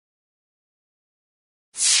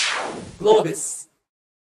Globis.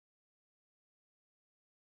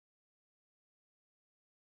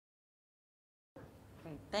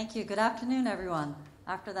 Great. Thank you. Good afternoon, everyone.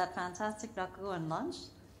 After that fantastic raku and lunch,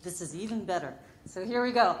 this is even better. So here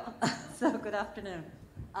we go. So good afternoon.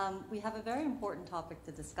 We have a very important topic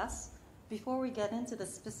to discuss. Before we get into the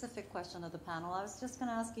specific question of the panel, I was just going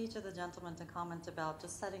to ask each of the gentlemen to comment about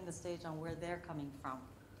just setting the stage on where they're coming from.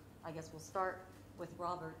 I guess we'll start with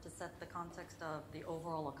Robert to set the context of the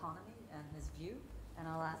overall economy and his view, and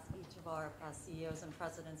I'll ask each of our CEOs and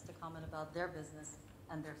presidents to comment about their business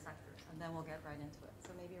and their sectors, and then we'll get right into it. So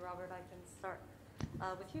maybe, Robert, I can start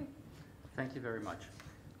with you. Thank you very much.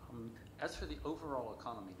 As for the overall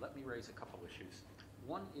economy, let me raise a couple issues.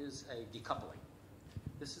 One is a decoupling.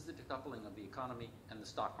 This is the decoupling of the economy and the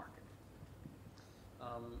stock market.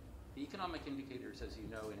 The economic indicators, as you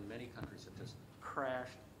know, in many countries have just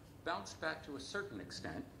crashed, bounced back to a certain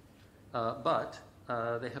extent, but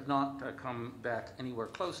they have not come back anywhere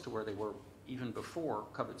close to where they were even before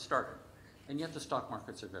COVID started. And yet the stock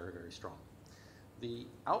markets are very, very strong. The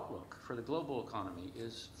outlook for the global economy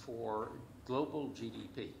is for global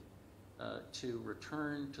GDP to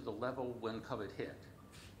return to the level when COVID hit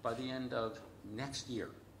by the end of next year.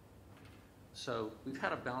 So we've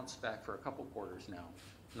had a bounce back for a couple quarters now,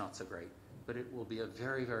 not so great, but it will be a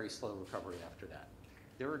very, very slow recovery after that.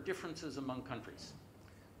 There are differences among countries.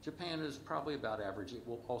 Japan is probably about average. It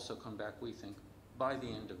will also come back, we think, by the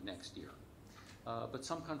end of next year. But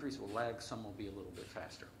some countries will lag, some will be a little bit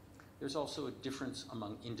faster. There's also a difference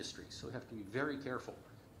among industries, so we have to be very careful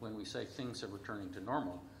when we say things are returning to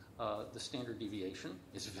normal. The standard deviation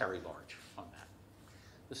is very large on that.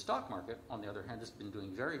 The stock market, on the other hand, has been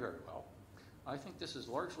doing very, very well. I think this is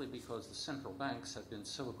largely because the central banks have been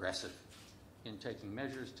so aggressive in taking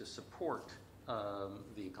measures to support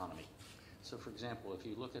the economy. So, for example, if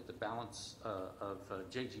you look at the balance of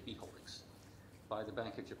JGB holdings by the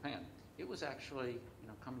Bank of Japan, it was actually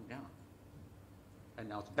coming down. And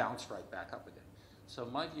now it's bounced right back up again. So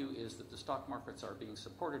my view is that the stock markets are being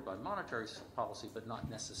supported by monetary policy, but not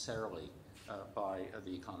necessarily by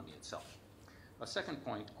the economy itself. A second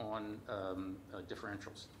point on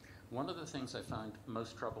differentials. One of the things I find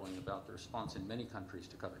most troubling about the response in many countries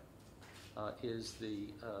to COVID is the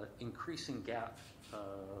increasing gap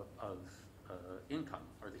of income,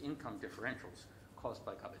 or the income differentials caused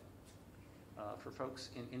by COVID. For folks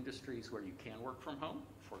in industries where you can work from home,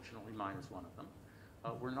 fortunately mine is one of them,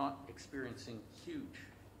 we're not experiencing huge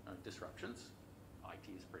disruptions. IT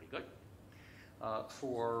is pretty good.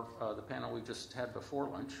 For the panel we just had before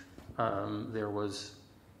lunch, there was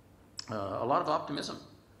a lot of optimism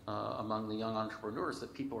among the young entrepreneurs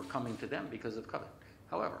that people are coming to them because of COVID.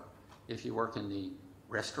 However, if you work in the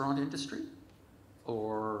restaurant industry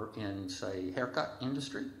or in, say, haircut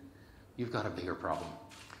industry, you've got a bigger problem.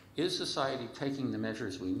 Is society taking the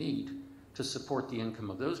measures we need to support the income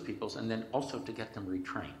of those peoples and then also to get them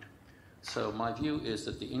retrained? So my view is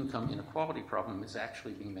that the income inequality problem is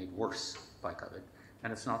actually being made worse by COVID,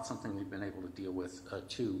 and it's not something we've been able to deal with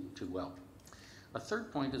too well. A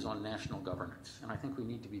third point is on national governance, and I think we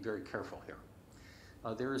need to be very careful here.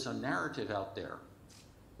 There is a narrative out there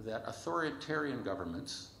that authoritarian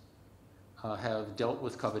governments have dealt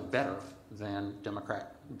with COVID better than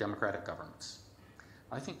democratic governments.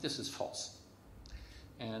 I think this is false.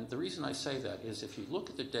 And the reason I say that is if you look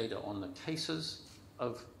at the data on the cases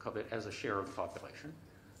of COVID as a share of the population,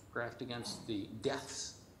 graphed against the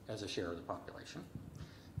deaths as a share of the population,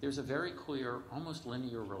 there's a very clear, almost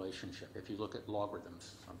linear relationship if you look at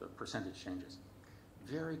logarithms of the percentage changes.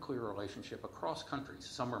 Very clear relationship across countries.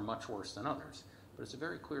 Some are much worse than others, but it's a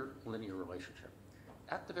very clear linear relationship.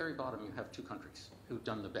 At the very bottom, you have two countries who've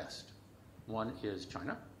done the best. One is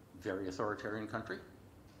China, very authoritarian country.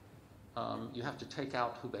 You have to take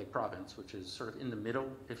out Hubei province, which is sort of in the middle,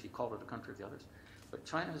 if you call it a country of the others. But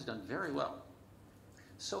China has done very well.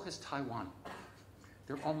 So has Taiwan.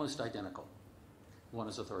 They're almost identical. One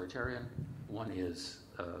is authoritarian, one is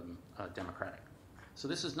democratic. So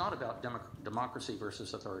this is not about democracy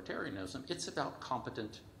versus authoritarianism. It's about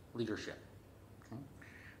competent leadership. Okay?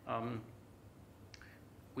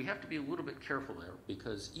 We have to be a little bit careful there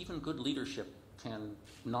because even good leadership can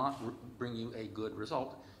not bring you a good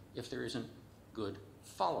result if there isn't good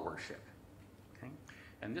followership. Okay?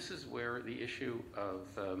 And this is where the issue of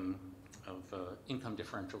income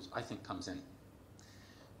differentials, I think, comes in.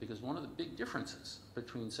 Because one of the big differences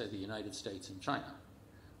between, say, the United States and China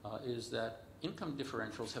is that income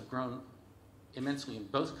differentials have grown immensely in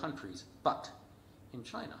both countries, but in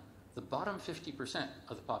China, the bottom 50%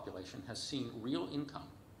 of the population has seen real income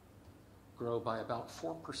grow by about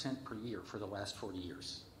 4% per year for the last 40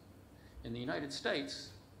 years. In the United States,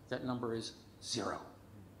 that number is 0.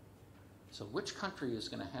 So which country is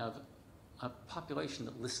going to have a population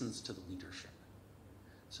that listens to the leadership?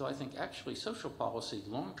 So I think actually social policy,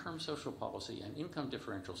 long-term social policy, and income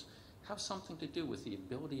differentials have something to do with the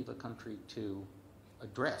ability of a country to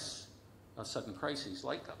address a sudden crises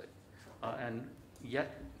like COVID. And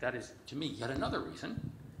yet, that is, to me, yet another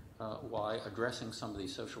reason why addressing some of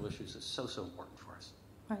these social issues is so important for us.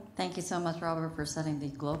 All right. Thank you so much, Robert, for setting the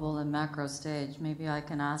global and macro stage. Maybe I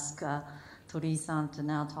can ask Tori-san to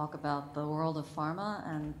now talk about the world of pharma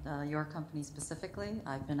and your company specifically.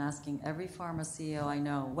 I've been asking every pharma CEO I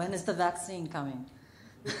know, when is the vaccine coming?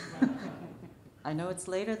 I know it's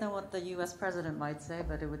later than what the U.S. president might say,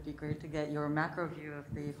 but it would be great to get your macro view of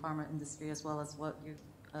the pharma industry as well as what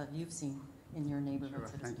you've seen in your neighborhood.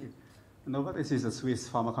 Sure, thank you. Novartis is a Swiss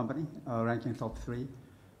pharma company, ranking top 3.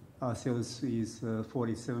 Our sales is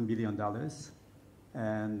 $47 billion,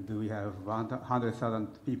 and we have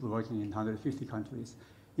 100,000 people working in 150 countries.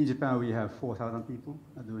 In Japan, we have 4,000 people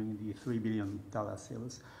doing the $3 billion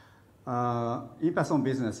sales. Impact on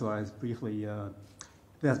business-wise, briefly, there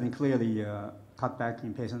has been clearly cut back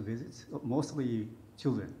in patient visits, mostly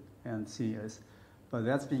children and seniors. But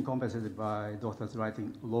that's been compensated by doctors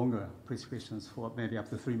writing longer prescriptions for maybe up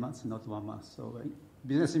to 3 months, not 1 month. So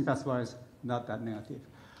business impact-wise, not that negative.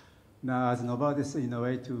 Now, as Novartis, in a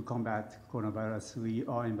way to combat coronavirus, we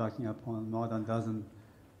are embarking upon more than a dozen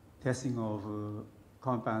testing of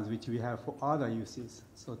compounds which we have for other uses.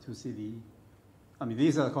 So to see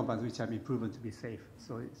these are compounds which have been proven to be safe.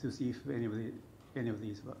 So to see if any of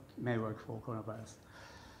these may work for coronavirus.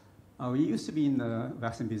 We used to be in the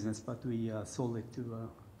vaccine business, but we sold it to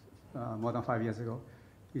more than 5 years ago.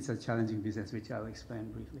 It's a challenging business, which I'll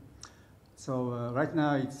explain briefly. So right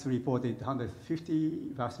now, it's reported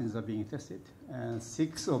 150 vaccines are being tested, and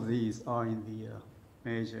 6 of these are in the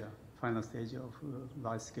major final stage of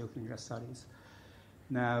large-scale clinical studies.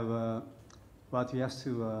 Now, what we have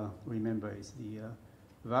to remember is the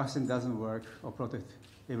vaccine doesn't work or protect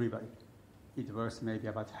everybody. It works maybe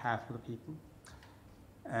about half of the people.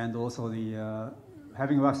 And also,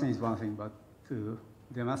 having a vaccine is one thing, but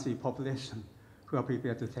there must be a population who are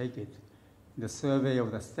prepared to take it. In the survey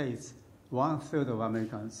of the states, 1/3 of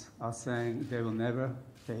Americans are saying they will never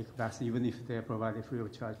take vaccine, even if they are provided free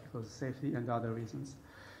of charge because of safety and other reasons.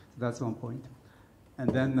 So that's one point. And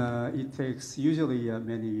then it takes usually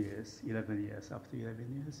many years, 11 years, up to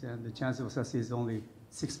 11 years, and the chance of success is only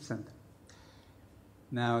 6%.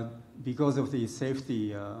 Now, because of the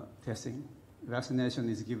safety testing, vaccination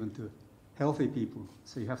is given to healthy people,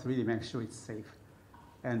 so you have to really make sure it's safe.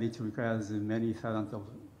 And it requires many thousands of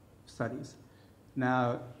studies.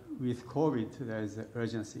 Now, with COVID, there is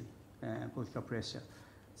urgency and political pressure.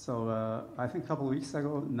 So I think a couple of weeks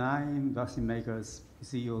ago, 9 vaccine makers,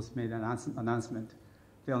 CEOs made an announcement.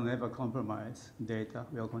 They'll never compromise data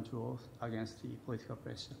well controlled against the political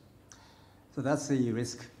pressure. So that's the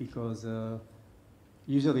risk because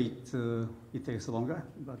usually it takes longer,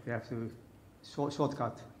 but they have to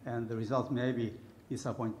shortcut, and the result may be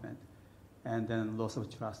disappointment and then loss of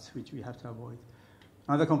trust, which we have to avoid.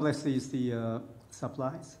 Another complexity is the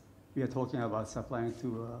supplies. We are talking about supplying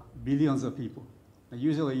to billions of people.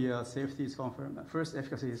 Usually safety is confirmed. First,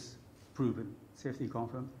 efficacy is proven, safety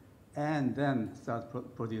confirmed, and then start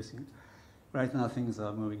producing. Right now, things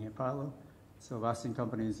are moving in parallel. So vaccine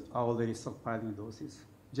companies are already stockpiling doses.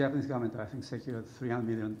 Japanese government, I think, secured 300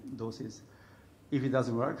 million doses. If it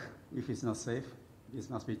doesn't work, if it's not safe, it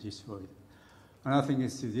must be destroyed. Another thing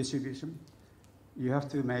is the distribution. You have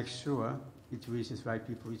to make sure it reaches right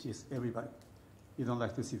people, which is everybody. You don't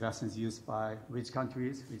like to see vaccines used by rich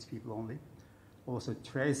countries, rich people only. Also,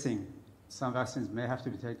 tracing. Some vaccines may have to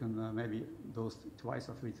be taken maybe dosed 2 or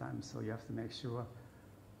 3 times, so you have to make sure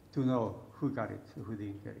to know who got it, who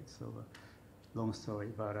didn't get it. So, long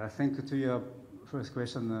story. But I think to your first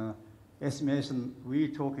question, estimation we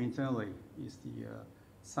talk internally is the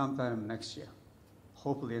sometime next year,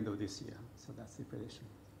 hopefully end of this year. So that's the prediction.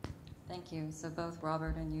 Thank you. So both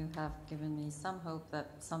Robert and you have given me some hope that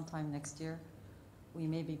sometime next year we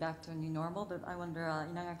may be back to a new normal. But I wonder,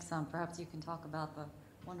 Inagaki-san, perhaps you can talk about the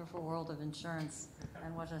wonderful world of insurance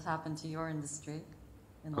and what has happened to your industry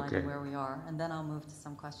in light of where we are. And then I'll move to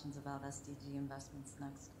some questions about SDG investments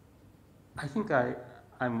next. I think I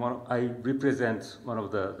represent one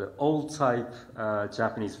of the old type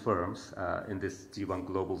Japanese firms in this G1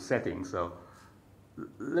 global setting. So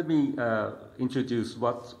let me introduce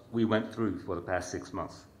what we went through for the past 6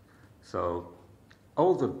 months. So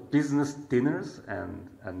all the business dinners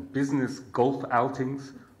and business golf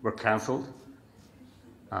outings were canceled.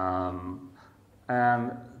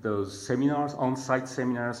 And those seminars, on-site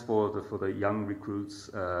seminars for the young recruits,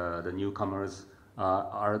 the newcomers,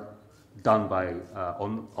 are done by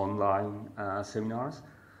online seminars,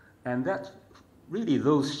 and that really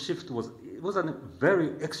those shift was a very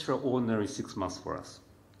extraordinary 6 months for us.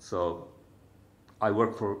 So I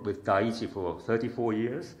worked with Daiichi for 34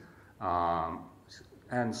 years,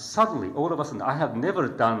 and suddenly, all of a sudden, I have never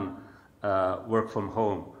done work from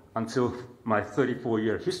home until my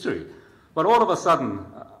 34-year history. But all of a sudden,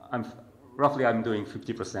 I'm doing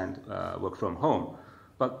 50% work from home.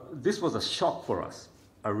 But this was a shock for us,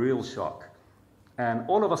 a real shock. And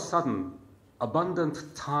all of a sudden,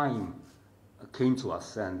 abundant time came to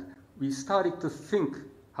us, and we started to think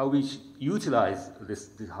how we utilize these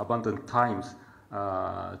abundant times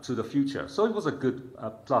to the future. So it was a good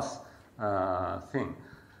plus thing.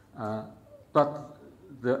 But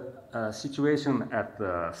the situation at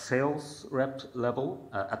the sales rep level,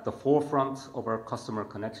 at the forefront of our customer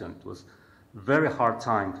connection, it was very hard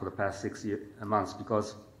time for the past 6 months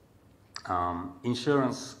because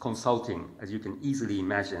insurance consulting, as you can easily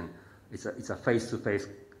imagine, it's a face-to-face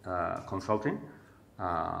consulting.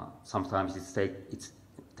 Sometimes it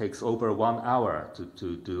takes over 1 hour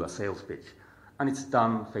to do a sales pitch, and it's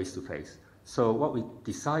done face-to-face. So what we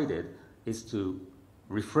decided is to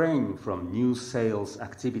refrain from new sales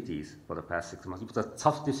activities for the past 6 months. It was a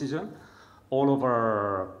tough decision. All of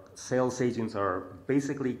our sales agents are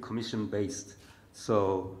basically commission-based.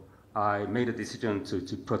 So I made a decision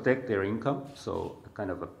to protect their income, so kind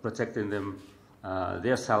of protecting them,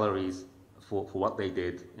 their salaries for what they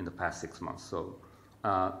did in the past 6 months. So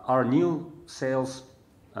our new sales,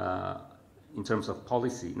 in terms of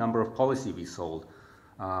policy, number of policy we sold,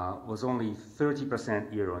 was only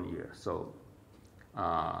 30% year on year. So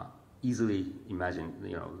easily imagine,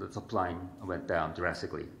 the top line went down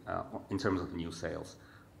drastically in terms of new sales.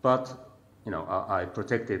 But, I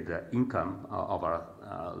protected the income of our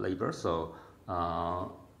labor. So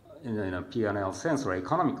in a P&L sense or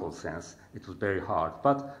economical sense, it was very hard.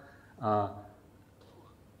 But,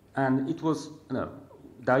 and it was,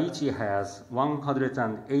 Daiichi has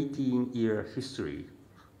 118-year history,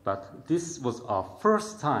 but this was our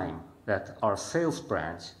first time that our sales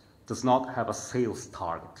branch does not have a sales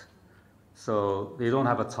target. So they don't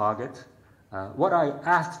have a target. What I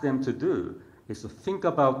asked them to do is to think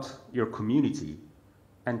about your community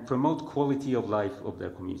and promote quality of life of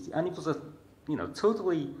their community. And it was a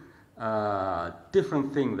totally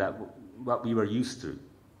different thing that what we were used to.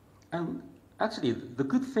 And actually, the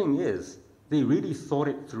good thing is they really thought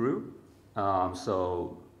it through.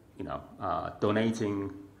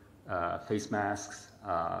 Donating face masks,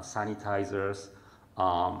 sanitizers,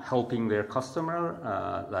 helping their customer,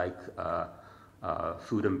 like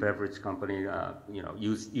food and beverage company,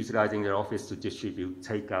 utilizing their office to distribute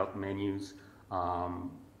takeout menus,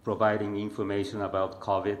 providing information about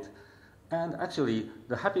COVID. And actually,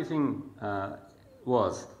 the happy thing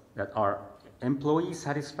was that our employee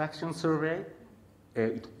satisfaction survey,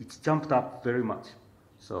 it jumped up very much.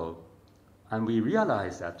 And we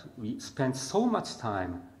realized that we spent so much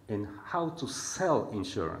time in how to sell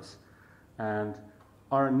insurance. And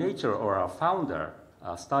our nature, or our founder,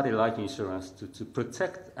 started life insurance to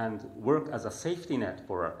protect and work as a safety net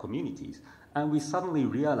for our communities. And we suddenly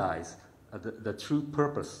realized the true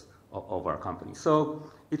purpose of our company. So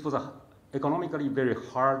it was economically very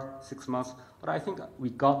hard 6 months, but I think we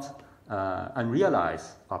got and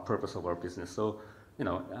realized our purpose of our business. So,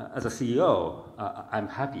 as a CEO, I'm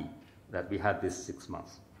happy that we had this 6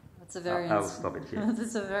 months. That's a very I'll stop it here.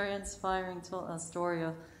 That's a very inspiring story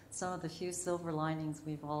of some of the few silver linings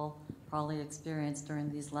we've all probably experienced during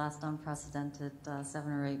these last unprecedented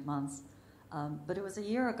 7 or 8 months. But it was a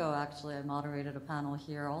year ago, actually, I moderated a panel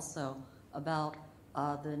here also about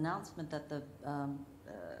the announcement that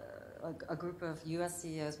a group of U.S.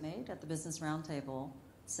 CEOs made at the Business Roundtable,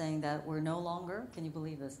 saying that we're no longer, can you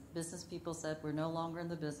believe this, business people said we're no longer in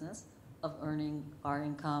the business of earning our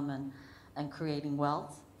income and creating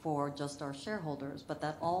wealth for just our shareholders, but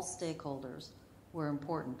that all stakeholders were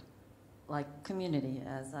important, like community,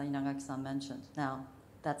 as Inagaki-san mentioned. Now,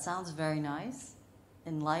 that sounds very nice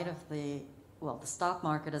in light of the stock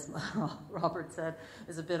market, as Robert said,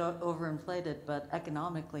 is a bit overinflated, but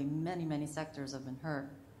economically, many, many sectors have been hurt.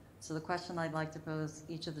 So the question I'd like to pose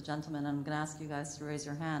each of the gentlemen, and I'm going to ask you guys to raise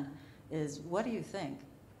your hand, is what do you think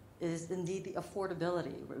is indeed the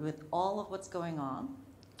affordability with all of what's going on?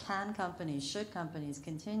 Should companies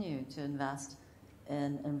continue to invest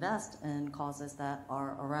in causes that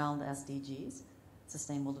are around SDGs,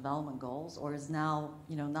 Sustainable Development Goals, or is now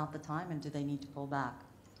not the time, and do they need to pull back?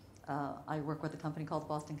 I work with a company called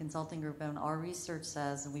Boston Consulting Group, and our research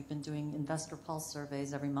says, and we've been doing investor pulse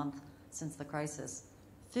surveys every month since the crisis,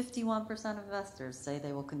 51% of investors say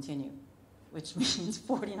they will continue, which means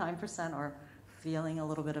 49% are feeling a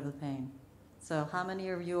little bit of the pain. So how many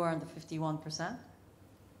of you are in the 51%?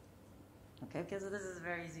 Okay, because this is a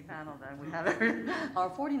very easy panel that we have. Or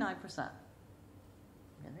 49%.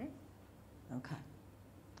 Really? Okay.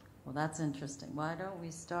 Well, that's interesting. Why don't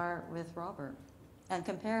we start with Robert and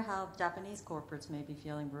compare how Japanese corporates may be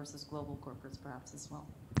feeling versus global corporates perhaps as well.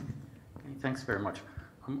 Okay, thanks very much.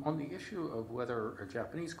 On the issue of whether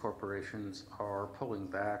Japanese corporations are pulling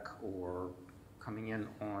back or coming in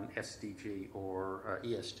on SDG or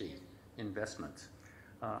ESG investments,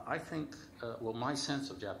 I think, well, my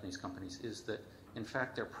sense of Japanese companies is that, in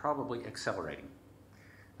fact, they're probably accelerating.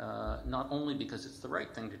 Not only because it's the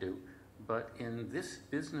right thing to do, but in this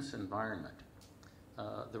business environment,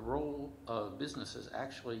 the role of business is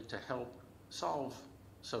actually to help solve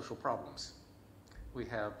social problems. We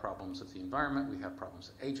have problems with the environment, we have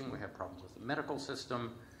problems with aging, we have problems with the medical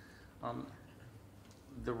system.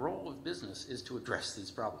 The role of business is to address these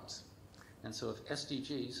problems. And so if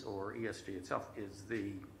SDGs or ESG itself is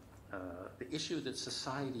the issue that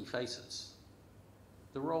society faces,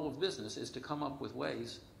 the role of business is to come up with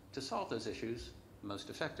ways to solve those issues most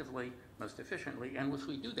effectively, most efficiently, and if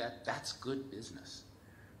we do that, that's good business.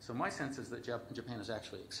 So my sense is that Japan is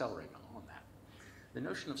actually accelerating on that. The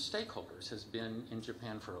notion of stakeholders has been in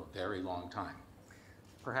Japan for a very long time.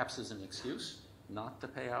 Perhaps as an excuse not to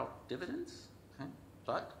pay out dividends, okay?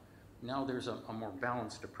 But now there's a more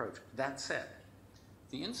balanced approach. That said,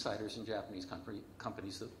 the insiders in Japanese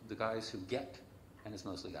companies, the guys who get, and it's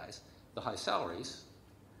mostly guys, the high salaries,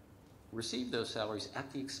 receive those salaries at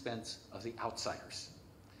the expense of the outsiders.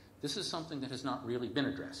 This is something that has not really been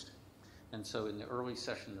addressed. And so in the early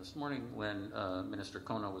session this morning, when Minister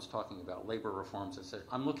Kono was talking about labor reforms, I said,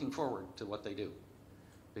 I'm looking forward to what they do,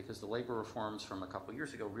 because the labor reforms from a couple of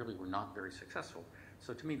years ago really were not very successful.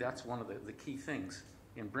 So to me, that's one of the key things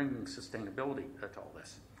in bringing sustainability to all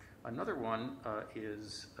this. Another one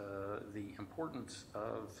is the importance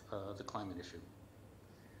of the climate issue.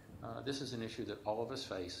 This is an issue that all of us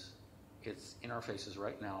face. It's in our faces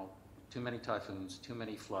right now. Too many typhoons, too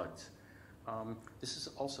many floods. This is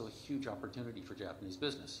also a huge opportunity for Japanese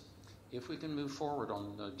business. If we can move forward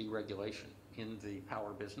on the deregulation in the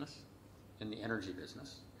power business, in the energy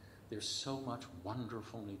business, there's so much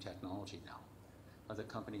wonderful new technology now that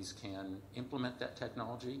companies can implement that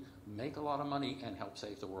technology, make a lot of money, and help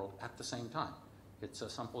save the world at the same time. It's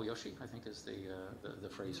sampo yoshi, I think is the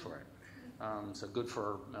phrase for it. So good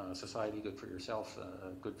for society, good for yourself,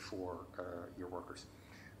 good for your workers.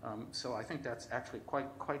 So I think that's actually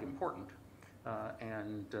quite important.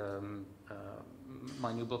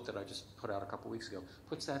 My new book that I just put out a couple weeks ago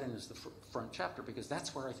puts that in as the front chapter, because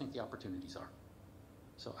that's where I think the opportunities are.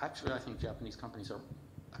 So actually, I think Japanese companies are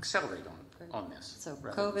accelerate on this. So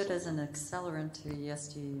COVID is an accelerant to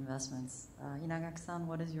ESG investments. Inagaki-san,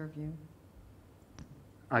 what is your view?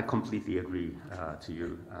 I completely agree to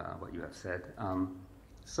you, what you have said.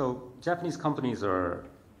 So Japanese companies are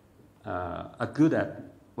good at,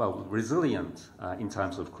 well, resilient in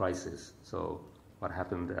times of crisis. So what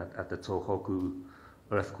happened at the Tohoku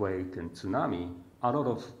earthquake and tsunami, a lot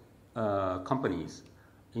of companies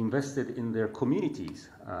invested in their communities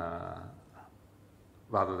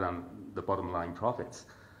rather than the bottom line profits.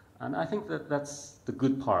 And I think that that's the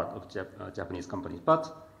good part of Japanese companies.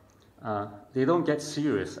 But they don't get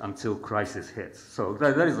serious until crisis hits. So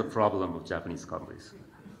that is a problem of Japanese companies.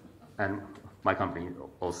 And my company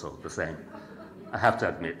also the same, I have to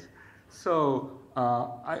admit. So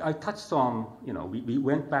I touched on, we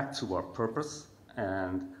went back to our purpose.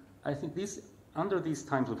 And I think under these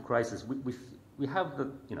times of crisis, we have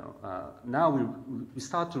the, now we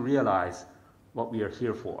start to realize what we are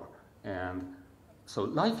here for. And so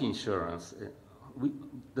life insurance,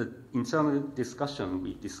 the internal discussion,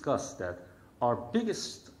 we discussed that our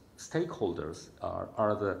biggest stakeholders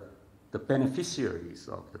are the beneficiaries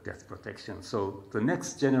of the death protection. So the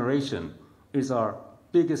next generation is our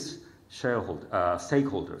biggest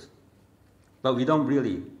stakeholders. But we don't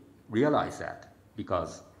really realize that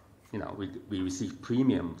because, we receive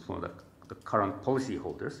premium from the current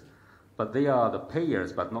policyholders, but they are the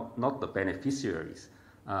payers, but not the beneficiaries.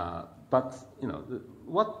 But,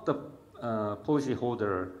 what the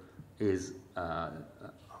policyholder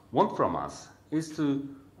want from us is to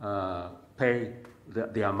pay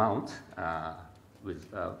the amount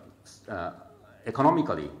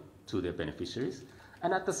economically to their beneficiaries,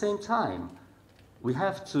 and at the same time, we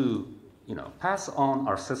have to pass on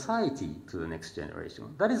our society to the next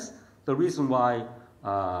generation. That is the reason why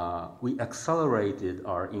we accelerated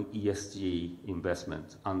our ESG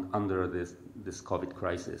investment under this COVID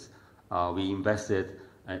crisis. We invested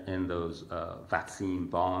in those vaccine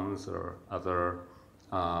bonds or other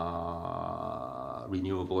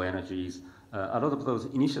renewable energies, a lot of those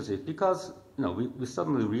initiatives, because we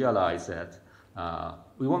suddenly realized that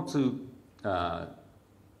we want to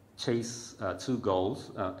chase two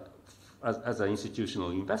goals. As an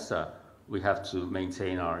institutional investor, we have to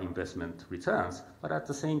maintain our investment returns, but at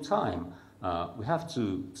the same time, we have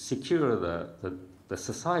to secure the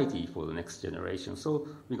society for the next generation. So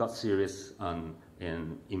we got serious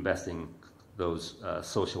in investing those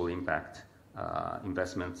social impact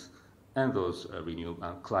investments and those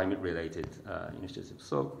renewable climate-related initiatives.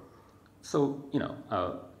 So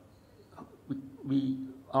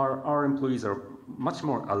our employees are much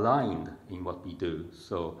more aligned in what we do.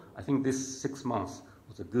 So I think this 6 months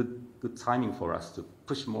was a good timing for us to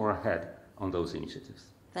push more ahead on those initiatives.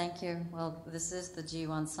 Thank you. Well, this is the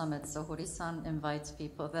G1 Summit, so Hori-san invites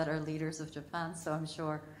people that are leaders of Japan, so I'm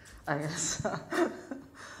sure, I guess,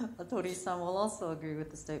 Hori-san will also agree with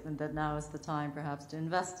the statement that now is the time perhaps to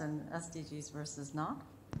invest in SDGs versus not.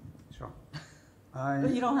 Sure.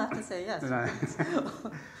 But you don't have to say yes.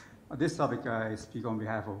 This topic I speak on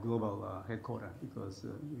behalf of global headquarters because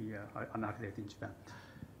we are an affiliate in Japan.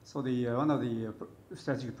 So one of the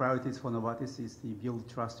strategic priorities for Novartis is to build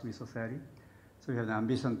trust with society. So we have the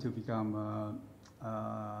ambition to become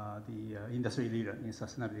the industry leader in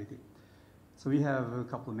sustainability. So we have a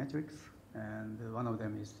couple of metrics, and one of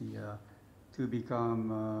them is to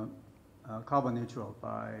become carbon neutral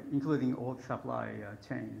by including all supply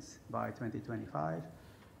chains by 2025,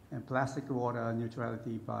 and plastic water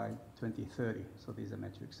neutrality by 2030. So these are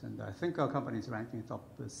metrics, and I think our company is ranking top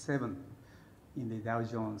 7 in the Dow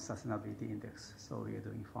Jones Sustainability Index. So we are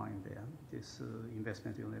doing fine there. This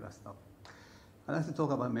investment will never stop. I'd like to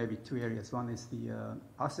talk about maybe 2 areas. One is the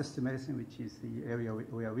access to medicine, which is the area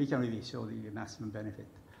where we can really show the maximum benefit.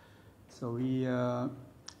 So we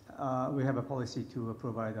have a policy to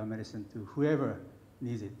provide our medicine to whoever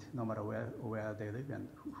needs it, no matter where they live and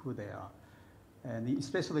who they are. And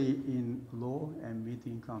especially in low and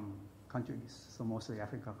mid-income countries, so mostly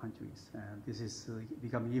African countries. And this is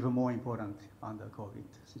becoming even more important under COVID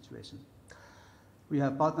situation. We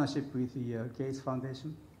have partnership with the Gates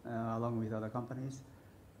Foundation, along with other companies.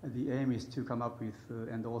 The aim is to come up with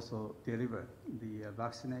and also deliver the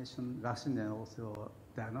vaccine and also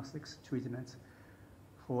diagnostics treatments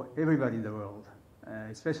for everybody in the world,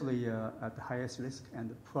 especially at the highest risk and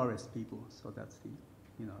the poorest people. So that's the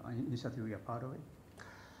initiative we are part of it.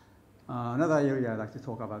 Another area I'd like to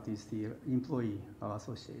talk about is the employee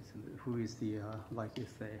association, who is the, like you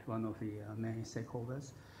say, one of the main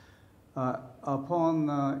stakeholders. Upon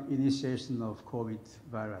initiation of COVID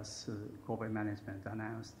virus, corporate management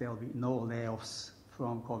announced there will be no layoffs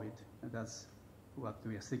from COVID. And that's what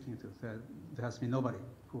we are sticking to. There has been nobody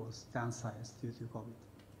who was downsized due to COVID.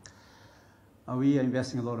 We are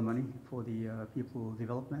investing a lot of money for the people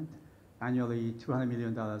development. Annually, $200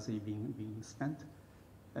 million is being spent.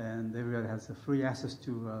 And everybody has free access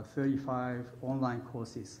to 35 online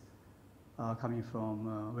courses coming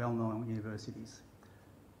from well-known universities.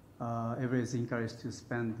 Everybody is encouraged to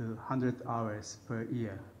spend 100 hours per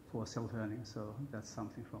year for self-learning, so that's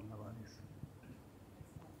something from Novartis.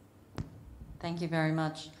 Thank you very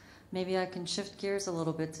much. Maybe I can shift gears a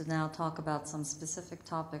little bit to now talk about some specific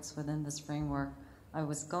topics within this framework. I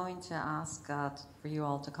was going to ask for you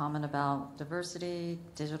all to comment about diversity,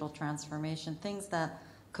 digital transformation, things that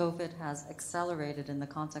COVID has accelerated in the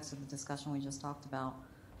context of the discussion we just talked about.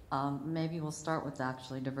 Maybe we'll start with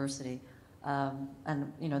actually diversity.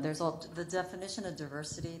 And there's all the definition of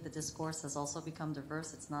diversity. The discourse has also become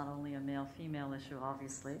diverse. It's not only a male-female issue,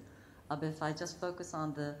 obviously. But if I just focus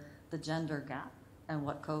on the gender gap and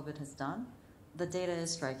what COVID has done, the data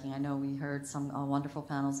is striking. I know we heard some wonderful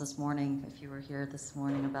panels this morning, if you were here this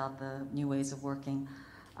morning, about the new ways of working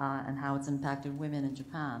and how it's impacted women in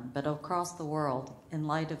Japan. But across the world, in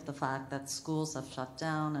light of the fact that schools have shut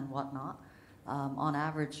down and whatnot, on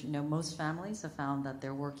average, most families have found that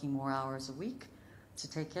they're working more hours a week to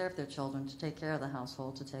take care of their children, to take care of the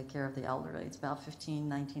household, to take care of the elderly. It's about 15,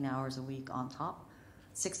 19 hours a week on top.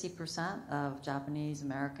 60% of Japanese,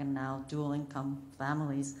 American, now dual-income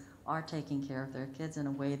families are taking care of their kids in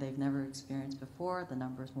a way they've never experienced before. The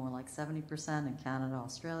number is more like 70% in Canada,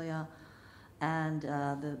 Australia. And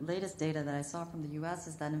the latest data that I saw from the US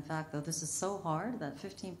is that, in fact, though this is so hard, that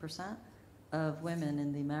 15% of women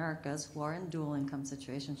in the Americas who are in dual income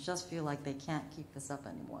situations just feel like they can't keep this up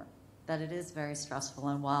anymore, that it is very stressful.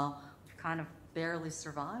 And while we've kind of barely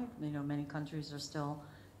survived, many countries are still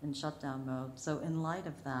in shutdown mode. So in light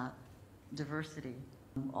of that, diversity.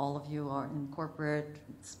 All of you are in corporate,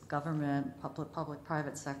 government,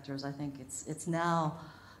 public-private sectors. I think it's now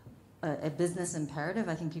a business imperative.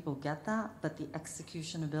 I think people get that, but the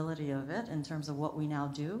executionability of it in terms of what we now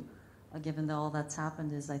do, given that all that's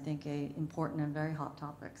happened, is I think a important and very hot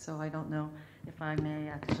topic. So I don't know if I may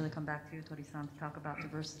actually come back to you, Tori-san, to talk about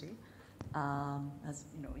diversity, as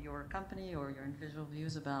you know, your company or your individual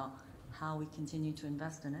views about how we continue to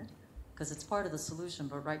invest in it. Because it's part of the solution,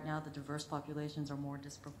 but right now the diverse populations are more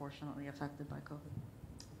disproportionately affected by COVID.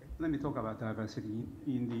 Let me talk about diversity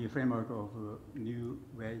in the framework of a new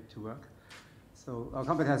way to work. So our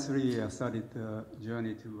company has really started the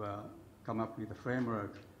journey to come up with a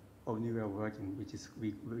framework of new way of working, which is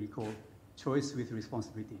we call choice with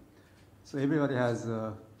responsibility. So everybody has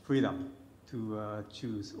freedom to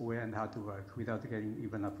choose where and how to work without getting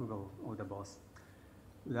even approval of the boss.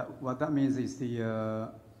 What that means is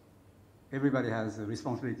everybody has a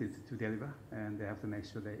responsibility to deliver, and they have to make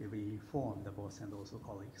sure they inform the boss and also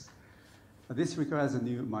colleagues. But this requires a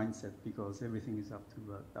new mindset because everything is up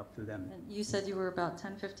to them. And you said you were about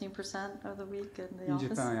 10-15% of the week in the office?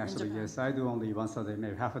 Japan, actually, yes. I do only once a day,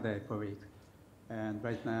 maybe half a day per week. And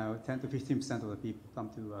right now, 10 to 15% of the people come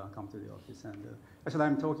to the office. And actually,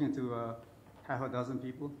 I'm talking to half a dozen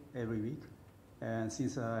people every week. And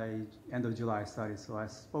since end of July I started, so I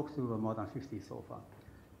spoke to more than 50 so far.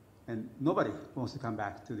 And nobody wants to come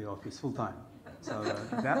back to the office full time. So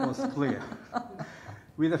that was clear.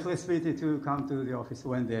 With the flexibility to come to the office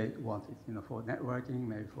when they want it, you know, for networking,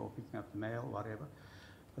 maybe for picking up the mail, whatever.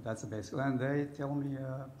 But that's the basic. And they tell me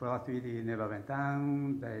productivity never went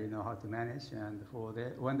down. They know how to manage. And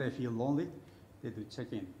when they feel lonely, they do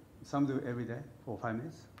check-in. Some do every day for 5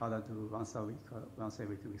 minutes. Others do once a week or once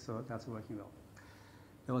every 2 weeks. So that's working well.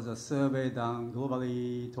 There was a survey done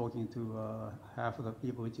globally talking to half of the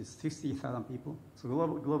people, which is 60,000 people. So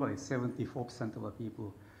globally, 74% of the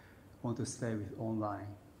people want to stay with online,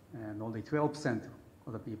 and only 12%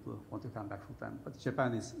 of the people want to come back full time. But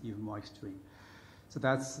Japan is even more extreme. So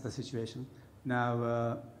that's the situation.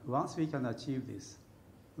 Now, once we can achieve this,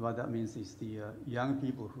 what that means is the young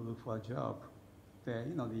people who look for a job,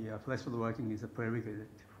 the flexible working is a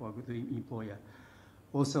prerequisite for a good employer.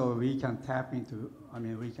 Also, we can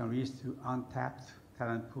we can reach to untapped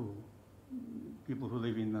talent pool, people who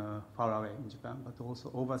live in far away in Japan, but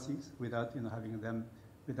also overseas without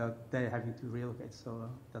they having to relocate. So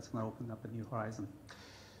that's going to open up a new horizon.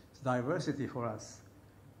 So diversity for us,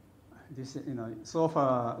 so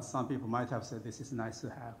far some people might have said this is nice to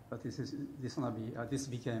have, but this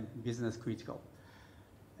became business critical.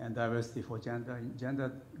 And diversity for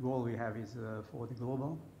gender goal we have is for the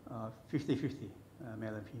global 50-50.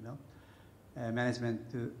 Male and female.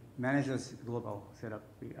 Managers global setup,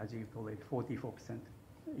 as you call it, 44%.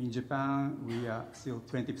 In Japan, we are still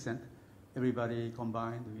 20%. Everybody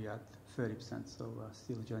combined, we are 30%. So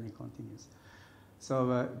still journey continues.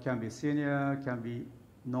 So it can be senior, can be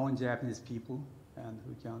non-Japanese people, and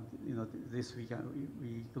we can, we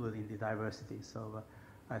include in the diversity. So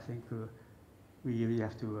I think we really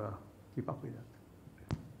have to keep up with that.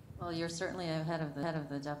 Well, you're certainly ahead of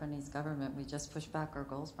the Japanese government. We just pushed back our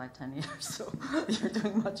goals by 10 years, so you're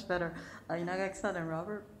doing much better. Inagaki-san and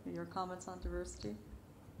Robert, your comments on diversity?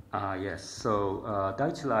 Yes. So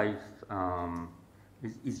Daiichi Life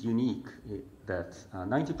is unique that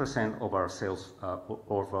 90% of our sales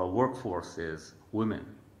of our workforce is women,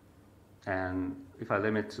 and if I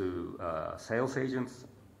limit to sales agents,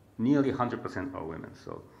 nearly 100% are women.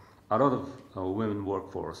 So a lot of women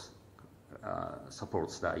workforce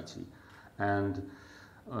supports Daiichi. And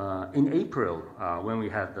in April, when we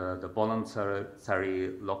had the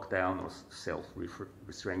voluntary lockdown or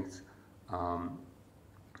self-restraints,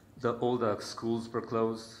 all the schools were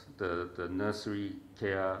closed, the nursery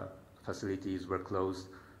care facilities were closed.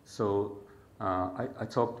 So I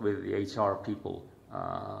talked with the HR people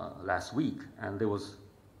last week, and there was,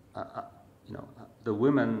 the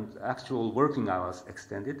women's actual working hours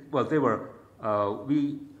extended. Well,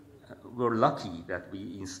 we were lucky that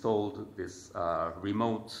we installed this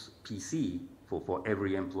remote PC for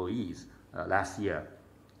every employee last year.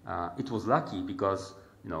 It was lucky because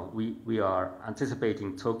we are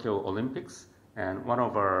anticipating Tokyo Olympics, and one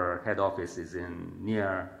of our head office is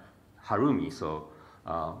near Harumi. So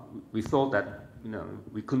we thought that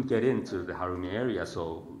we couldn't get into the Harumi area,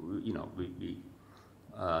 so we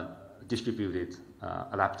distributed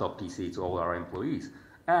a laptop PC to all our employees.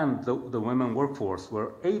 And the women workforce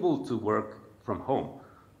were able to work from home.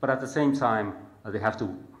 But at the same time, they have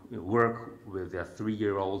to work with their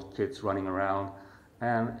 3-year-old kids running around.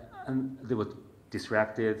 And they were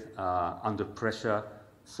distracted, under pressure.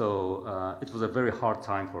 So it was a very hard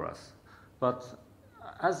time for us. But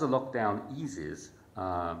as the lockdown eases,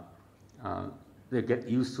 they get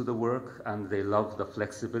used to the work and they love the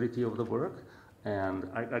flexibility of the work. And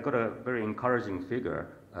I got a very encouraging figure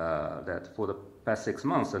that for the past 6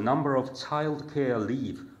 months, the number of child care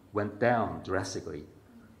leave went down drastically.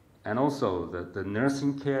 And also the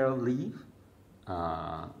nursing care leave,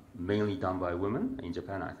 mainly done by women in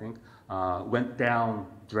Japan, I think, went down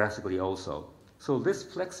drastically also. So this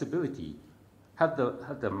flexibility had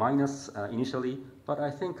the minus initially, but I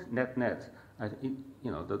think net,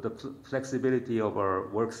 the flexibility of our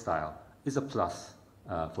work style is a plus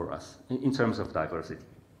for us in terms of diversity.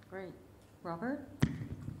 Great. Robert?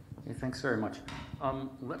 Okay, thanks very much.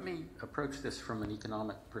 Let me approach this from an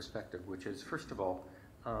economic perspective, which is, first of all,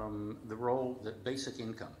 the role that basic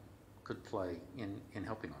income could play in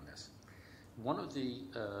helping on this. One of the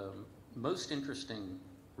most interesting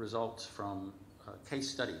results from case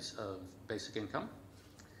studies of basic income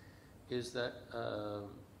is that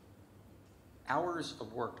hours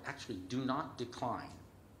of work actually do not decline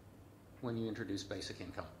when you introduce basic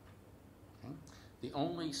income. Okay? The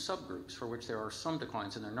only subgroups for which there are some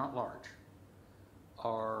declines, and they're not large,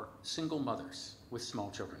 are single mothers with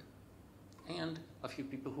small children and a few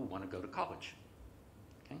people who want to go to college.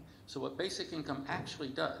 Okay? So what basic income actually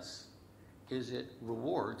does is it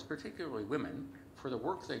rewards, particularly women, for the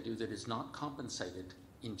work they do that is not compensated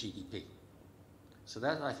in GDP. So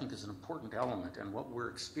that, I think, is an important element, and what we're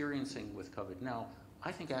experiencing with COVID now,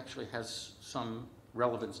 I think actually has some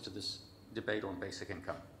relevance to this debate on basic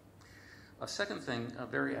income. A second thing, a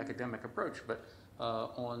very academic approach, but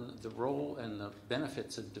on the role and the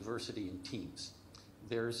benefits of diversity in teams.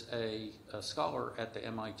 There's a scholar at the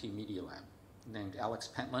MIT Media Lab named Alex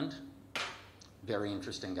Pentland, very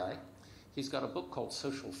interesting guy. He's got a book called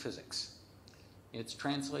Social Physics. It's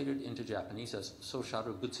translated into Japanese as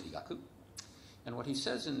Sousharu Butsurigaku. And what he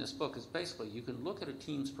says in this book is basically you can look at a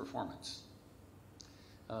team's performance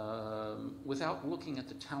without looking at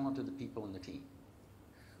the talent of the people in the team.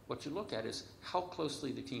 What you look at is how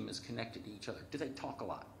closely the team is connected to each other. Do they talk a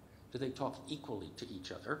lot? Do they talk equally to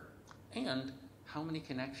each other? And how many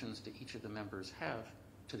connections do each of the members have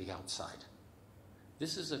to the outside?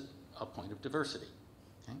 This is a point of diversity.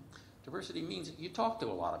 Okay? Diversity means that you talk to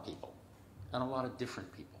a lot of people and a lot of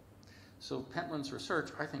different people. So Pentland's research,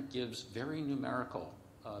 I think, gives very numerical,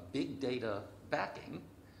 big data backing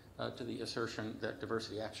to the assertion that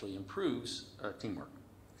diversity actually improves teamwork.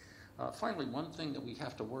 Finally, one thing that we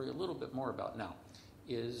have to worry a little bit more about now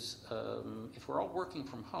is if we're all working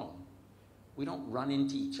from home, we don't run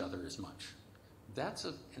into each other as much. That's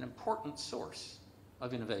an important source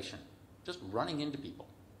of innovation, just running into people.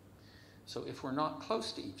 So if we're not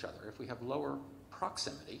close to each other, if we have lower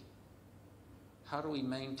proximity, how do we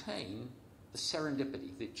maintain the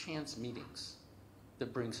serendipity, the chance meetings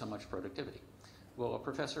that bring so much productivity? Well, a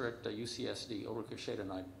professor at UCSD, Ulrike Schade,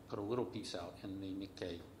 and I put a little piece out in the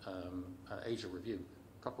Nikkei Asia Review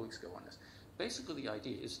a couple weeks ago on this. Basically, the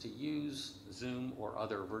idea is to use Zoom or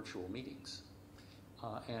other virtual meetings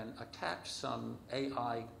and attach some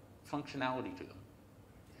AI functionality to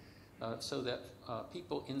them so that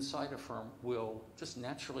people inside a firm will just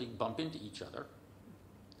naturally bump into each other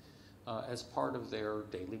as part of their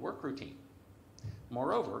daily work routine.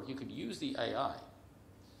 Moreover, you could use the AI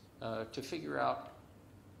to figure out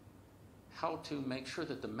how to make sure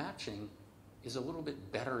that the matching is a little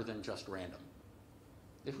bit better than just random.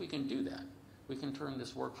 If we can do that, we can turn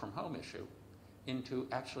this work from home issue into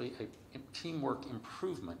actually a teamwork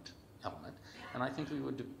improvement element. And I think we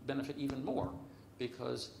would benefit even more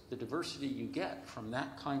because the diversity you get from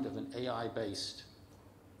that kind of an AI-based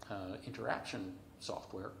interaction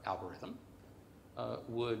software algorithm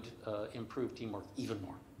would improve teamwork even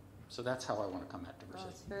more. So that's how I want to come at diversity.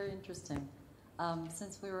 Oh, it's very interesting.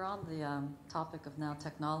 Since we were on the topic of now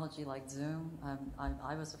technology like Zoom,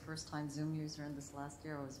 I was a first-time Zoom user in this last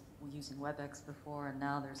year. I was using WebEx before, and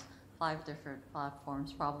now there's 5 different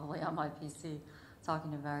platforms probably on my PC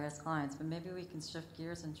talking to various clients. But maybe we can shift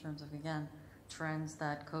gears in terms of, again, trends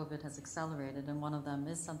that COVID has accelerated, and one of them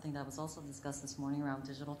is something that was also discussed this morning around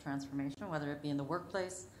digital transformation, whether it be in the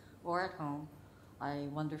workplace or at home. I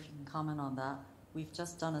wonder if you can comment on that. We've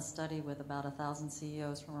just done a study with about 1,000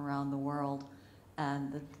 CEOs from around the world,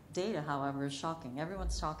 and the data, however, is shocking.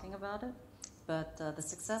 Everyone's talking about it, but the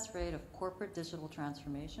success rate of corporate digital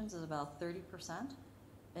transformations is about 30%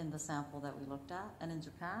 in the sample that we looked at, and in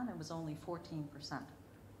Japan, it was only 14%.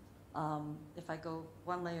 If I go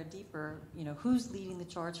one layer deeper, who's leading the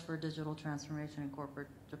charge for digital transformation in corporate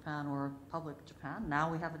Japan or public Japan?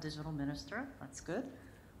 Now we have a digital minister. That's good.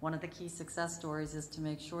 One of the key success stories is to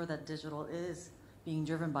make sure that digital is being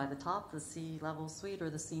driven by the top, the C-level suite, or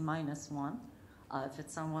the C-1. If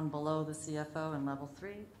it's someone below the CFO in level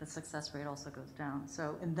 3, the success rate also goes down.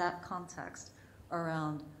 So in that context,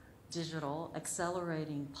 around digital,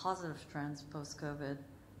 accelerating positive trends post-COVID,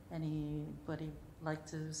 anybody like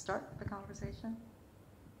to start the conversation?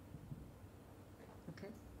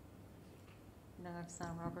 Okay. Next,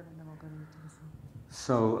 Robert, and then we'll go to you.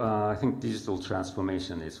 So I think digital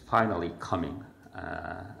transformation is finally coming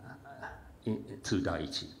to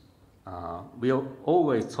Daiichi. We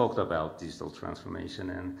always talked about digital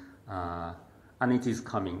transformation, and it is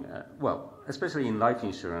coming. Well, especially in life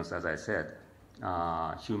insurance, as I said,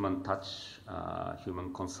 human touch,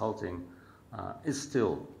 human consulting is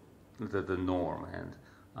still the norm,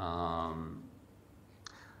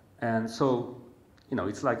 and so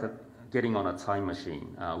it's like getting on a time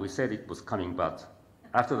machine. We said it was coming, but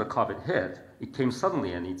after the COVID hit, it came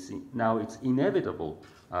suddenly, and now it's inevitable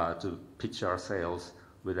to pitch our sales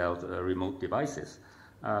without remote devices.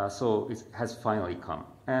 So it has finally come,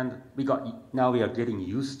 and now we are getting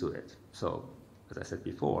used to it. So, as I said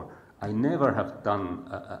before, I never have done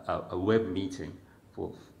a web meeting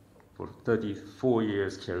for 34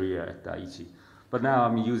 years career at Daiichi, but now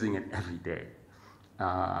I'm using it every day.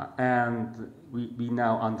 And we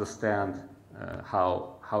now understand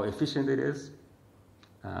how efficient it is,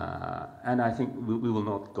 and I think we will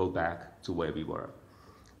not go back to where we were.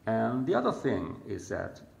 And the other thing is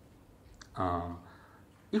that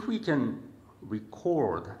if we can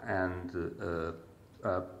record and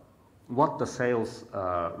what the sales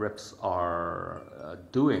reps are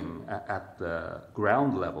doing at the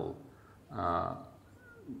ground level,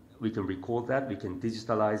 we can record that, we can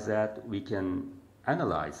digitalize that, we can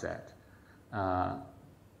analyze that.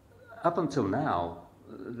 Up until now,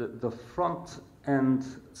 the front-end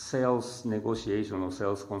sales negotiation or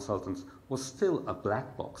sales consultants was still a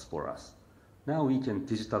black box for us. Now we can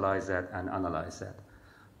digitalize that and analyze that.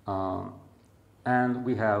 And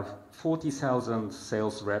we have 40,000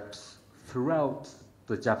 sales reps throughout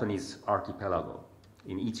the Japanese archipelago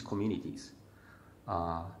in each communities.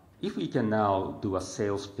 If we can now do a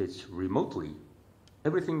sales pitch remotely,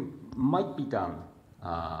 everything might be done.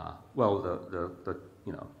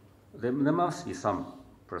 There must be some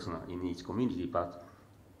person in each community, but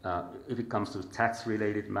if it comes to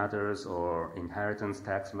tax-related matters or inheritance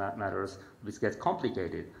tax matters, which gets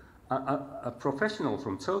complicated, a professional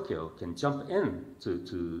from Tokyo can jump in to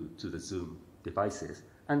the Zoom devices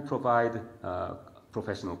and provide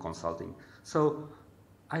professional consulting. So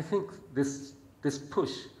I think this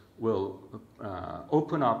push will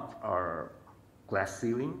open up our glass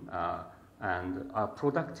ceiling, and our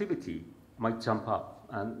productivity might jump up.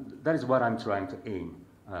 And that is what I'm trying to aim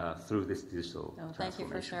through this digital transformation. Thank you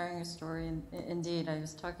for sharing your story. Indeed, I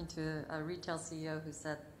was talking to a retail CEO who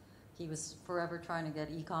said he was forever trying to get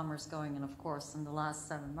e-commerce going, and of course, in the last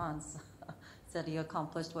 7 months, said he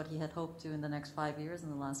accomplished what he had hoped to in the next 5 years in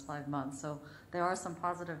the last 5 months. So there are some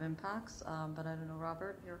positive impacts, but I don't know,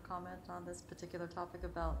 Robert, your comment on this particular topic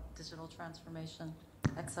about digital transformation,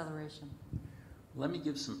 acceleration. Let me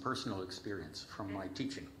give some personal experience from my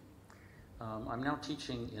teaching. I'm now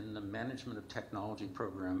teaching in the Management of Technology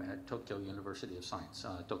program at Tokyo University of Science,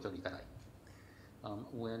 Tokyo Rigarai.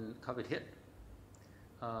 When COVID hit,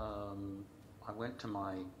 I went to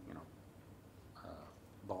my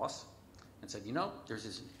boss and said, there's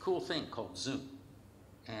this cool thing called Zoom,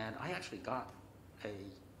 and I actually got a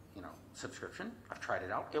subscription. I've tried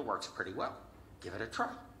it out. It works pretty well. Give it a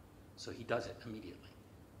try. So he does it immediately.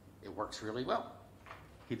 It works really well.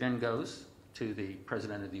 He then goes to the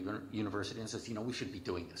president of the university and says, we should be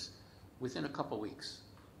doing this. Within a couple weeks,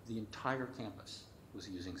 the entire campus was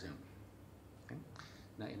using Zoom. Okay?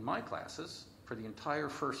 Now, in my classes, for the entire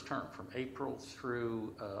first term, from April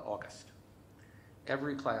through August,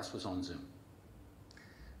 every class was on Zoom.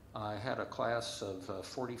 I had a class of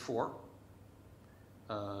 44.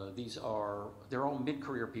 They're all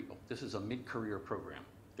mid-career people. This is a mid-career program.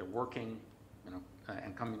 They're working,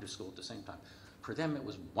 and coming to school at the same time. For them, it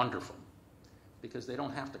was wonderful because they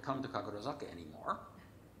don't have to come to Kagorazaka anymore.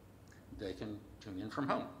 They can tune in from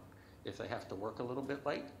home. If they have to work a little bit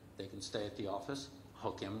late, they can stay at the office,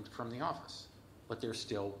 hook in from the office, but they're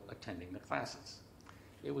still attending the classes.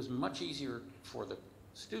 It was much easier for the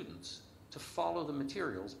students to follow the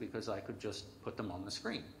materials because I could just put them on the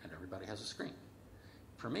screen, and everybody has a screen.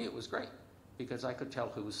 For me, it was great because I could tell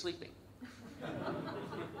who was sleeping.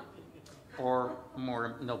 Or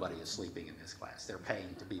more, nobody is sleeping in this class. They're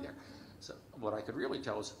paying to be there. So what I could really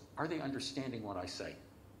tell is, are they understanding what I say?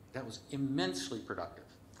 That was immensely productive.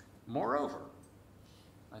 Moreover,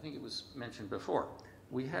 I think it was mentioned before,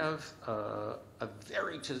 we have a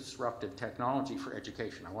very disruptive technology for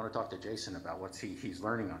education. I want to talk to Jason about what he's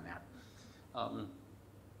learning on that.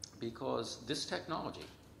 Because this technology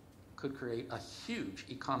could create a huge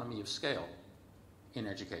economy of scale in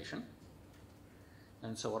education.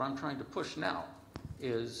 And so what I'm trying to push now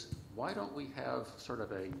is, why don't we have sort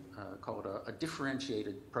of call it a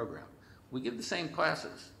differentiated program? We give the same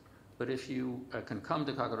classes, but if you can come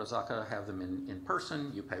to Kagerozaka, have them in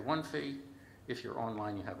person, you pay one fee. If you're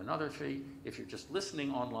online, you have another fee. If you're just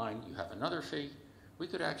listening online, you have another fee. We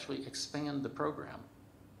could actually expand the program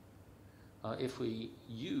if we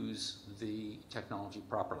use the technology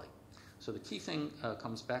properly. So the key thing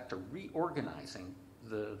comes back to reorganizing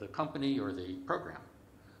the company or the program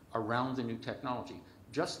around the new technology,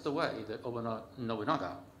 just the way that Oba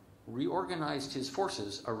Nobunaga reorganized his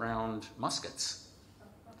forces around muskets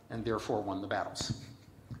and therefore won the battles.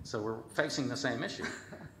 So we're facing the same issue,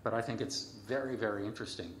 but I think it's very, very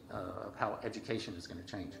interesting of how education is going to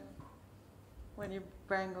change. When you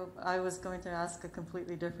bring up, I was going to ask a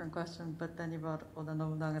completely different question, but then you brought Oda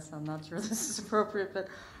Nobunaga, so I'm not sure this is appropriate. But,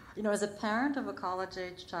 you know, as a parent of a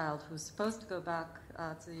college-age child who's supposed to go back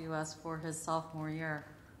to the U.S. for his sophomore year,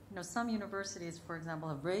 you know, some universities, for example,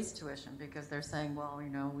 have raised tuition because they're saying, well, you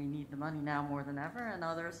know, we need the money now more than ever, and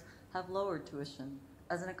others have lowered tuition.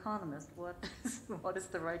 As an economist, what is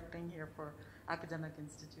the right thing here for academic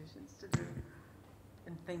institutions to do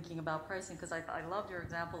in thinking about pricing? Because I loved your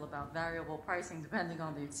example about variable pricing depending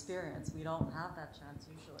on the experience. We don't have that chance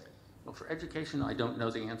usually. Well, for education, I don't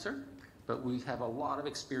know the answer, but we have a lot of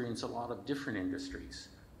experience, a lot of different industries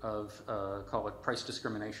of, call it price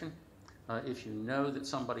discrimination. If you know that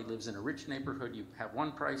somebody lives in a rich neighborhood, you have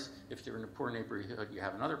one price. If they're in a poor neighborhood, you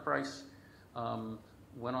have another price.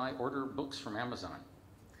 When I order books from Amazon,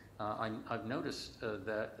 I've noticed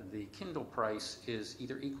that the Kindle price is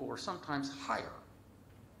either equal or sometimes higher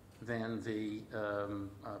than the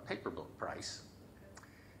paper book price.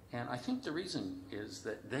 And I think the reason is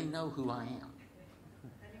that they know who I am.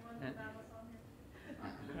 Anyone with Amazon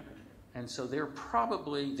here? And so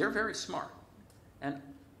they're very smart. And,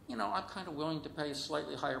 you know, I'm kind of willing to pay a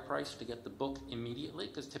slightly higher price to get the book immediately,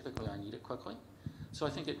 because typically I need it quickly. So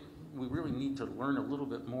I think we really need to learn a little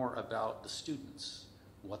bit more about the students,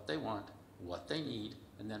 what they want, what they need,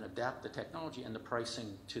 and then adapt the technology and the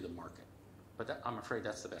pricing to the market. But I'm afraid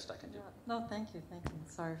that's the best I can do. No, thank you.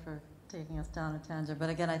 Sorry for taking us down a tangent. But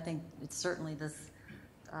again, I think it's certainly this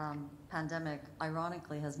pandemic,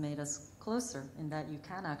 ironically, has made us closer in that you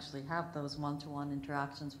can actually have those one-to-one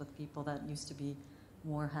interactions with people that used to be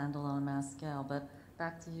more handled on a mass scale. But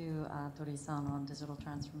back to you, Tori-san, on digital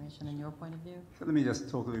transformation and your point of view. So let me just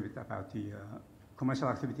talk a little bit about the commercial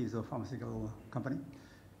activities of pharmaceutical company.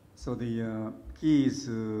 So the key is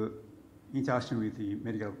interaction with the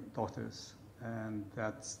medical doctors, and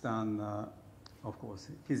that's done, of course,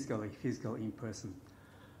 physically in person.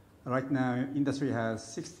 Right now, industry has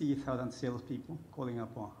 60,000 salespeople calling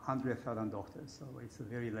up 100,000 doctors, so it's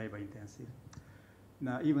very labor intensive.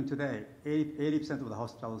 Now, even today, 80% of the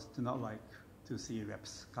hospitals do not like to see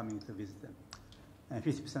reps coming to visit them, and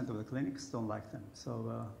 50% of the clinics don't like them.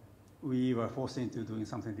 So we were forced into doing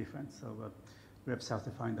something different. So reps have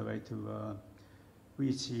to find a way to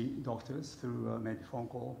reach doctors through maybe phone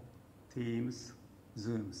call, Teams,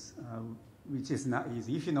 Zooms, which is not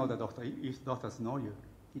easy. If you know the doctor, if doctors know you,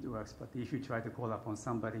 it works. But if you try to call upon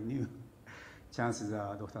somebody new, chances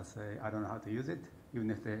are doctors say, I don't know how to use it. Even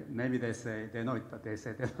if maybe they say they know it, but they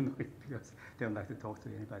say they don't know it because they don't like to talk to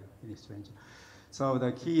anybody, any stranger. So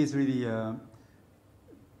the key is really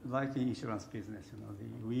like in insurance business, you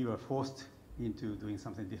know, we were forced into doing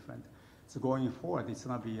something different. So going forward, it's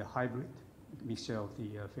going to be a hybrid mixture of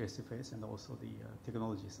the face-to-face and also the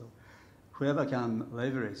technology. So whoever can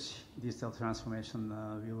leverage digital transformation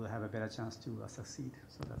will have a better chance to succeed.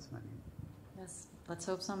 So that's my name. Yes, let's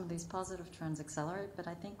hope some of these positive trends accelerate, but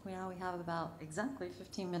I think we have about exactly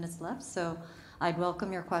 15 minutes left, so I'd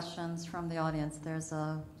welcome your questions from the audience. There's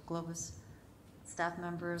Globus staff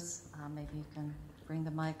members. Maybe you can bring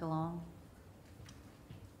the mic along.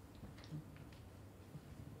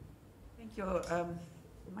 Thank you.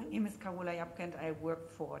 My name is Carola Japke and I work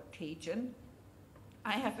for Teijin.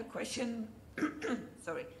 I have a question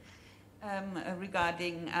sorry,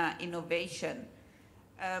 regarding innovation.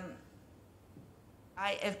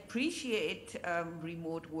 I appreciate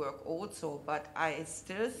remote work also, but I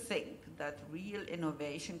still think that real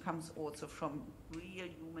innovation comes also from real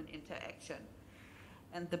human interaction.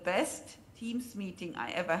 And the best Teams meeting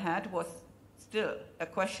I ever had was still a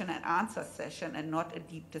question and answer session and not a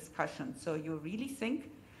deep discussion. So you really think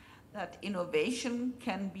that innovation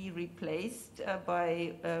can be replaced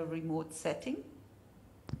by a remote setting?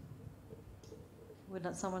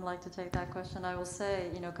 Would someone like to take that question? I will say,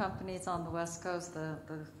 companies on the West Coast, the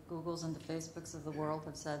Googles and the Facebooks of the world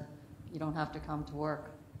have said you don't have to come to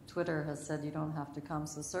work. Twitter has said you don't have to come.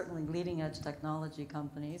 So certainly leading edge technology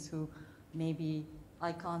companies who may be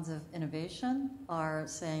icons of innovation are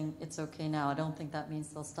saying it's okay now. I don't think that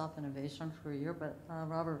means they'll stop innovation for a year, but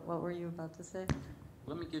Robert, what were you about to say?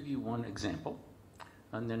 Let me give you one example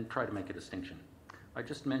and then try to make a distinction. I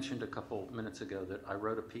just mentioned a couple minutes ago that I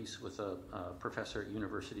wrote a piece with a professor at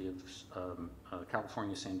University of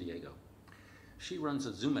California, San Diego. She runs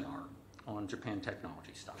a Zoominar on Japan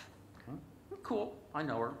technology stuff. Okay? Cool, I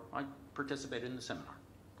know her. I participated in the seminar.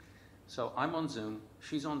 So I'm on Zoom,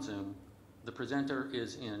 she's on Zoom. The presenter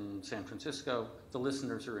is in San Francisco. The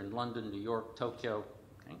listeners are in London, New York, Tokyo.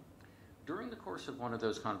 Okay? During the course of one of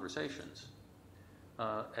those conversations,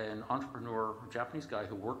 an entrepreneur, a Japanese guy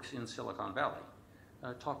who works in Silicon Valley,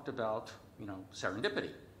 talked about, serendipity.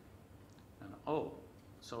 And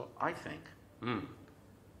so I think,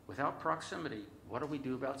 without proximity, what do we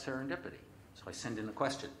do about serendipity? So I send in a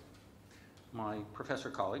question. My professor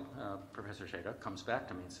colleague, Professor Sheda, comes back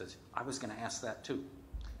to me and says, I was going to ask that too.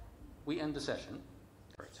 We end the session,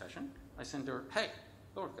 great session. I send her, hey,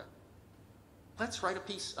 Lorca, let's write a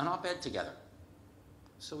piece, an op-ed together.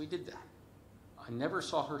 So we did that. I never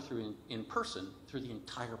saw her in person through the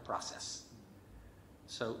entire process.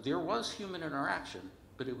 So there was human interaction,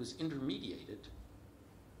 but it was intermediated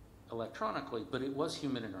electronically, but it was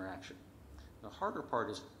human interaction. The harder part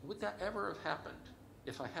is, would that ever have happened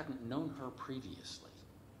if I hadn't known her previously?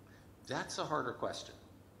 That's a harder question.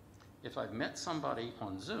 If I've met somebody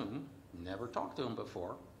on Zoom, never talked to them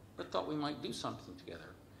before, but thought we might do something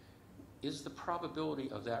together, is the probability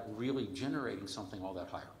of that really generating something all that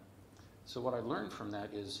higher? So what I learned from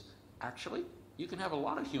that is, actually, you can have a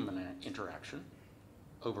lot of human interaction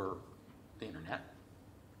over the internet,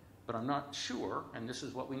 but I'm not sure, and this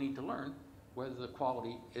is what we need to learn, whether the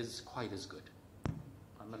quality is quite as good.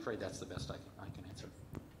 I'm afraid that's the best I can answer.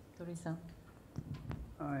 Tori-san.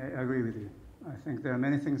 I agree with you. I think there are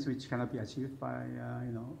many things which cannot be achieved by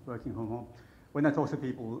working from home. When I talk to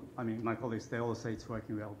people, my colleagues, they all say it's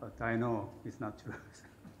working well, but I know it's not true.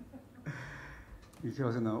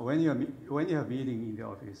 Because when you have meeting in the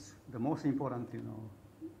office, the most important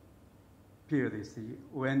period is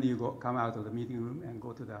when you come out of the meeting room and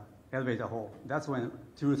go to the elevator hall. That's when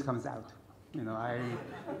truth comes out.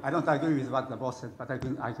 I don't agree with what the boss said, but I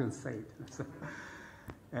couldn't say it. So,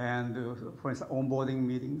 and for instance, onboarding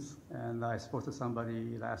meetings. And I spoke to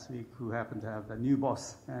somebody last week who happened to have the new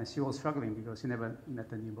boss, and she was struggling because she never met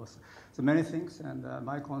the new boss. So many things, and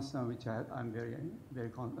my concern, which I'm very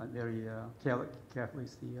careful,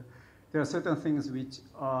 is there are certain things which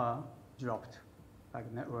are dropped, like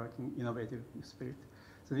networking, innovative spirit.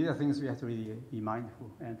 So these are things we have to really be mindful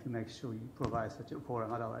and to make sure we provide such a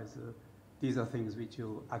forum. Otherwise, these are things which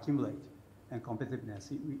will accumulate, and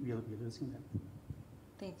competitiveness, we will be losing them.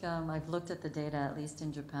 I think I've looked at the data, at least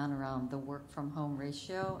in Japan, around the work from home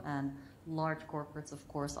ratio, and large corporates, of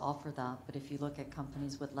course, offer that. But if you look at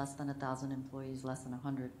companies with less than 1,000 employees, less than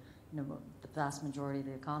 100, the vast majority of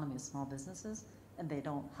the economy is small businesses, and they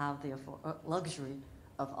don't have the luxury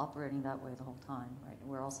of operating that way the whole time, right?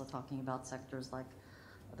 We're also talking about sectors like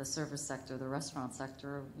the service sector, the restaurant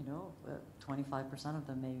sector. 25% of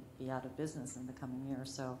them may be out of business in the coming year.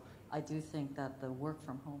 So I do think that the work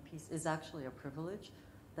from home piece is actually a privilege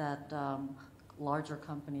that larger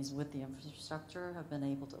companies with the infrastructure have been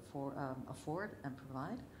able to afford and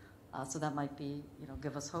provide. So that might be,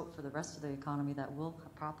 give us hope for the rest of the economy that we'll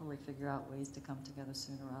properly figure out ways to come together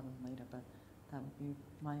sooner rather than later. But that would be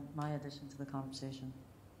my addition to the conversation.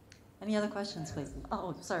 Any other questions, please?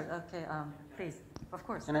 Oh, sorry. Okay, please. Of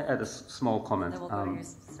course. Can I add a small comment? Then we'll go to you,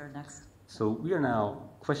 sir, next. So we are now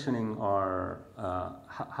questioning our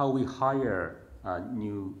how we hire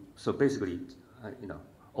new. So basically,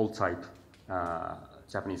 old type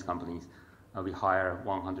Japanese companies, we hire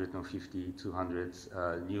 150, 200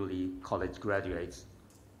 newly college graduates,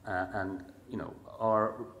 and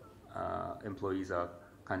our employees are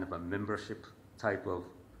kind of a membership type of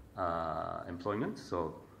employment.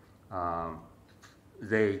 So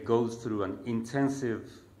they go through an intensive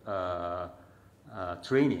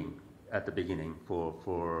training at the beginning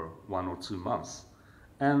for 1 or 2 months,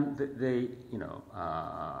 and they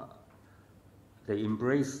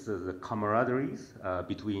embrace the camaraderie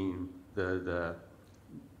between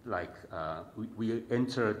we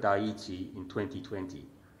enter Daiichi in 2020,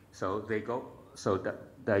 so they go. So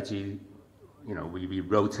Daiichi, we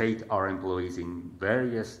rotate our employees in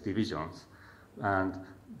various divisions, and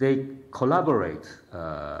they collaborate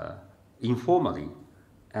informally,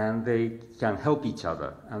 and they can help each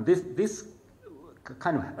other. And this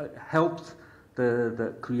kind of helped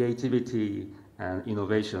the creativity and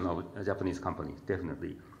innovation of Japanese companies,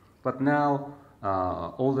 definitely. But now,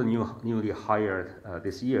 all the newly hired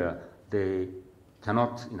this year, they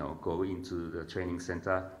cannot, go into the training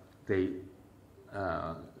center. They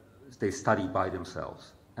study by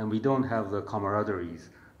themselves, and we don't have the camaraderies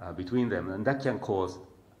between them, and that can cause,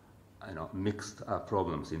 mixed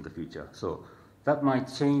problems in the future. So that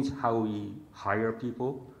might change how we hire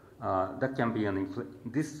people. That can be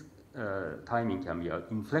this timing can be an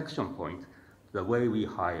inflection point, the way we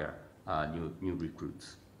hire new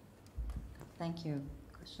recruits. Thank you.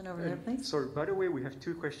 Question over there, please. Sorry, by the way, we have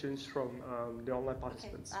 2 questions from the online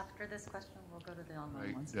participants. Okay, after this question, we'll go to the online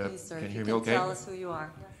Right. ones. Please, sir, Can if you you hear me can okay? tell us who you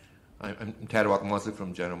are. Yes. I'm Tad Wakamasu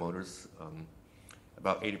from General Motors.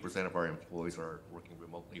 About 80% of our employees are working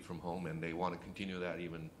remotely from home, and they want to continue that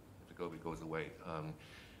even if the COVID goes away.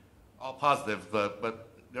 All positive, but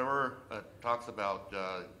there were talks about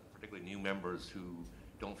particularly new members who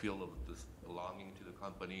don't feel this belonging to the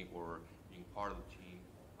company or being part of the team.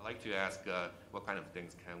 I'd like to ask what kind of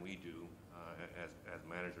things can we do as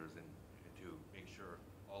managers and to make sure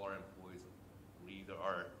all our employees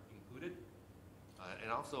are included,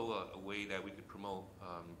 and also a way that we could promote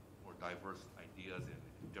more diverse ideas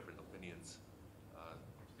and different opinions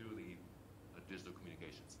through the digital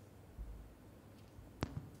communications.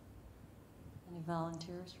 Any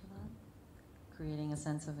volunteers for that? Creating a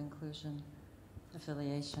sense of inclusion,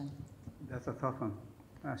 affiliation. That's a tough one.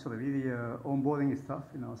 Actually, really, onboarding is tough,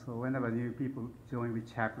 so whenever new people join,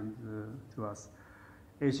 which happens to us,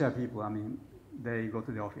 HR people, they go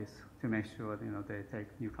to the office to make sure, they take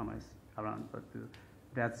newcomers around, but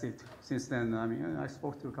that's it. Since then, I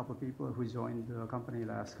spoke to a couple of people who joined the company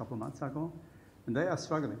last couple of months ago, and they are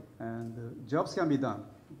struggling, and jobs can be done,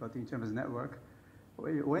 but in terms of network,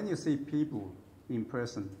 when you see people in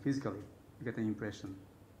person, physically, you get an impression,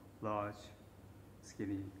 large,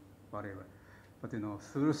 skinny, whatever. But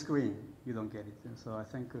through screen, you don't get it. And so I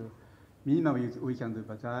think minimum we can do.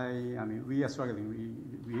 But we are struggling.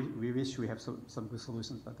 We wish we have some good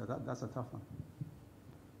solutions, but that's a tough one.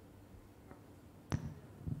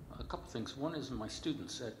 A couple things. One is my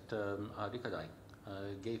students at Rikadai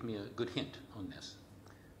gave me a good hint on this.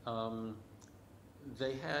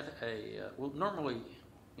 They had normally,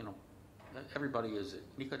 everybody is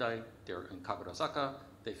at Rikadai, they're in Kagurazaka,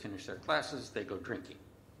 they finish their classes, they go drinking.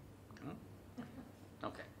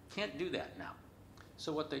 Okay, can't do that now.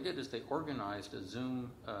 So what they did is they organized a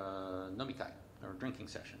Zoom nomikai, or drinking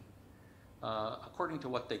session. According to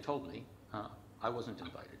what they told me, I wasn't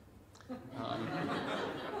invited.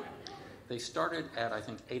 They started at, I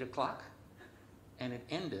think, 8 o'clock, and it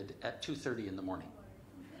ended at 2:30 in the morning.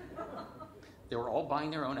 They were all buying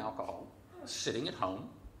their own alcohol, sitting at home,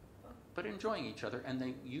 but enjoying each other, and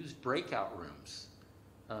they used breakout rooms.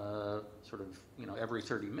 Every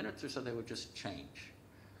 30 minutes or so, they would just change.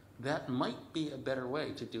 That might be a better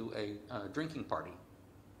way to do a drinking party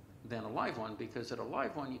than a live one, because at a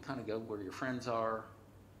live one, you kind of go where your friends are.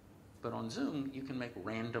 But on Zoom, you can make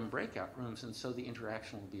random breakout rooms, and so the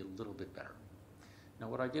interaction will be a little bit better. Now,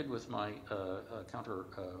 what I did with my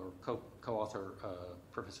co-author,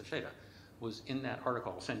 Professor Sheda, was in that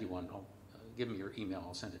article, I'll send you one, give me your email,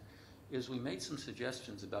 I'll send it, is we made some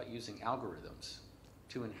suggestions about using algorithms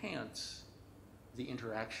to enhance the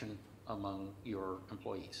interaction among your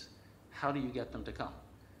employees. How do you get them to come?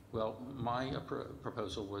 Well, my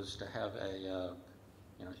proposal was to have a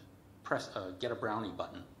get a brownie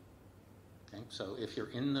button. Okay, so if you're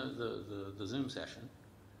in the Zoom session,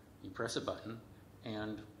 you press a button,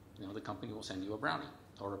 and the company will send you a brownie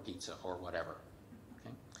or a pizza or whatever.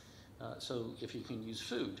 Okay, so if you can use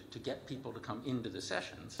food to get people to come into the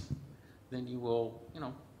sessions, then you will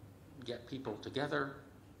get people together.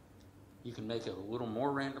 You can make it a little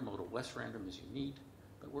more random, a little less random as you need,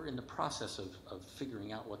 but we're in the process of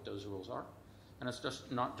figuring out what those rules are. And it's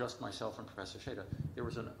just not just myself and Professor Sheda. There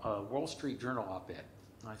was a Wall Street Journal op-ed,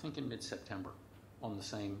 I think in mid-September, on the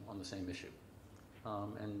same issue.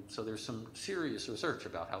 And so there's some serious research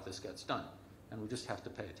about how this gets done, and we just have to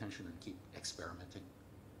pay attention and keep experimenting,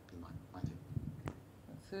 in my view.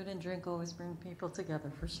 Food and drink always bring people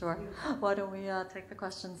together, for sure. Why don't we take the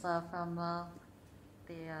questions from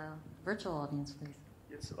the virtual audience, please?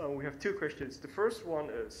 Yes, we have 2 questions. The first one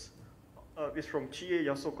is from Chie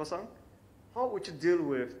Yasoka-san. How would you deal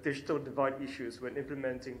with digital divide issues when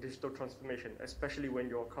implementing digital transformation, especially when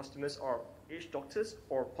your customers are aged doctors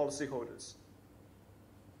or policyholders?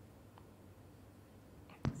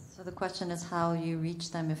 So the question is how you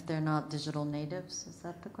reach them if they're not digital natives? Is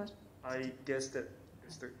that the question? I guess that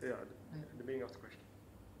is the meaning of the question.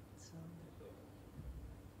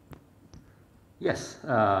 Yes,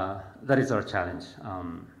 that is our challenge.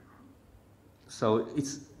 So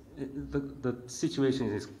the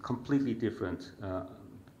situation is completely different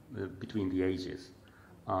between the ages.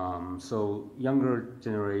 So younger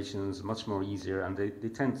generations much more easier, and they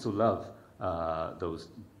tend to love those,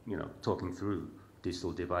 talking through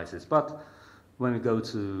digital devices. But when we go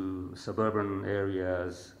to suburban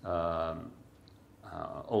areas,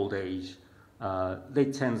 old age, they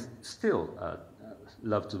tend still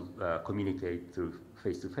love to communicate through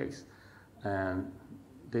face-to-face, and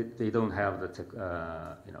they don't have the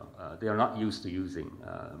they are not used to using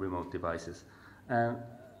remote devices,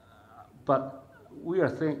 but we are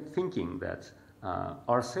thinking that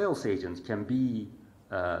our sales agents can be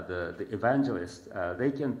the evangelists.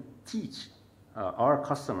 They can teach our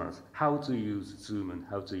customers how to use Zoom and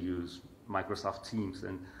how to use Microsoft Teams,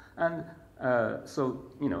 and so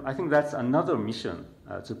I think that's another mission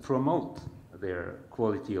to promote their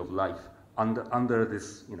quality of life under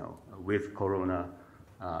this with Corona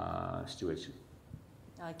situation.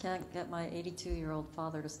 I can't get my 82-year-old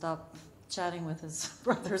father to stop chatting with his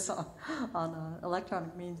brothers on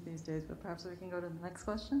electronic means these days, but perhaps we can go to the next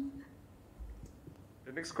question.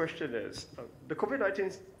 The next question is, the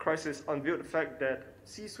COVID-19 crisis unveiled the fact that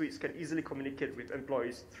C-suites can easily communicate with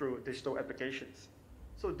employees through digital applications.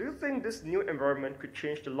 So do you think this new environment could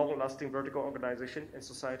change the long-lasting vertical organization and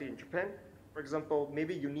society in Japan? For example,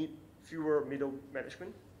 maybe you need fewer middle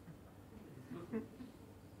management?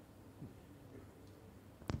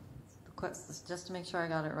 Just to make sure I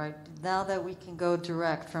got it right, now that we can go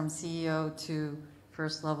direct from CEO to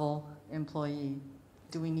first level employee,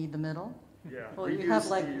 do we need the middle? Yeah. Well, you have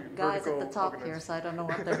like guys at the top here, so I don't know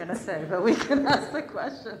what they're going to say, but we can ask the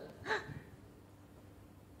question.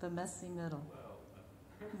 The messy middle.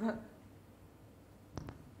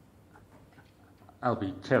 I'll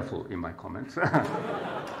be careful in my comments.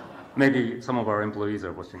 Maybe some of our employees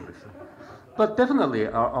are watching this. But definitely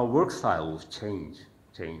our work style will change.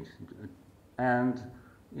 And,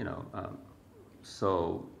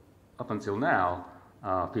 so up until now,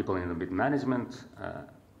 people in the mid-management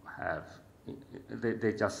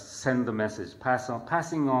they just send the message,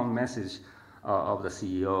 passing on message of the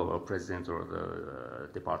CEO or president or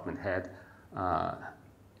the department head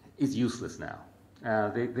is useless now.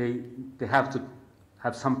 They have to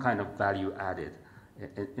have some kind of value added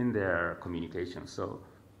in their communication. So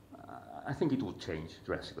I think it will change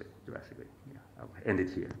drastically. Yeah, I'll end it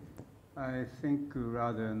here. I think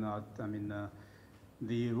rather not. I mean,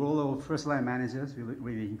 the role of first-line managers will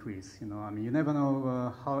really increase. You never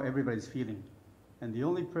know how everybody's feeling. And the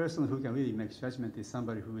only person who can really make judgment is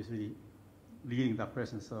somebody who is really leading that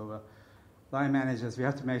person. So line managers, we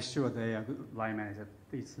have to make sure they are good line managers.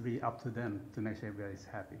 It's really up to them to make sure everybody's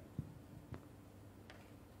happy.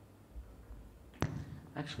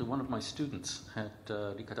 Actually, one of my students at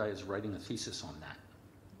Rikadai is writing a thesis on that.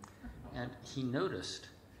 And he noticed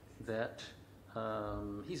that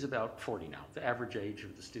he's about 40 now. The average age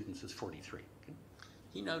of the students is 43. Okay?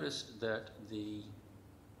 He noticed that the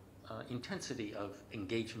intensity of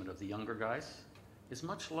engagement of the younger guys is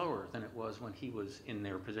much lower than it was when he was in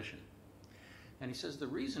their position. And he says the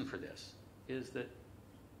reason for this is that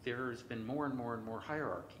there's been more and more and more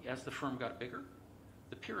hierarchy. As the firm got bigger,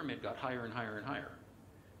 the pyramid got higher and higher and higher.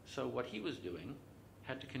 So what he was doing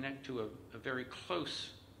had to connect to a very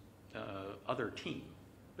close other team.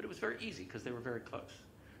 But it was very easy because they were very close.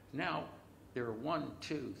 Now there are 1,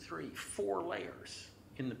 2, 3, 4 layers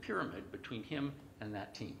in the pyramid between him and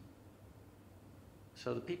that team.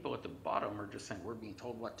 So the people at the bottom are just saying, we're being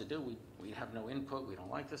told what to do. We have no input. We don't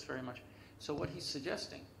like this very much. So what he's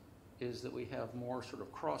suggesting is that we have more sort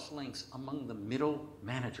of cross links among the middle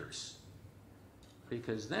managers,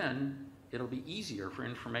 because then it'll be easier for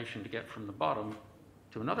information to get from the bottom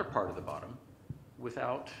to another part of the bottom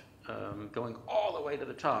without going all the way to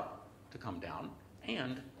the top to come down.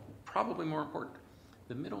 And probably more important,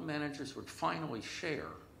 the middle managers would finally share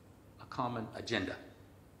a common agenda.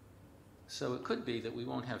 So it could be that we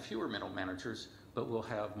won't have fewer middle managers, but we'll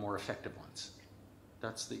have more effective ones.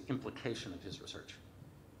 That's the implication of his research.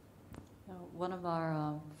 One of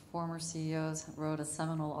our former CEOs wrote a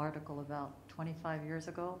seminal article about 25 years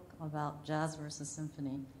ago about jazz versus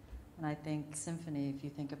symphony. And I think symphony, if you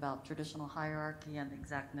think about traditional hierarchy and the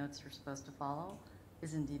exact notes you're supposed to follow,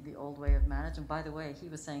 is indeed the old way of managing. And by the way, he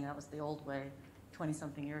was saying that was the old way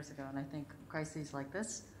 20-something years ago. And I think crises like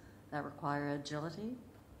this that require agility,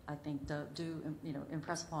 I think do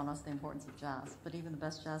impress upon us the importance of jazz. But even the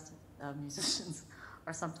best jazz musicians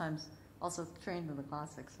are sometimes also trained in the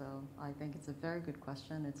classics. So I think it's a very good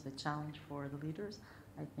question. It's a challenge for the leaders.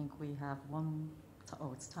 I think we have one.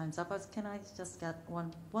 Oh, it's time's up. Can I just get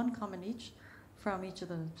one comment each from each of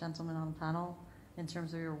the gentlemen on the panel in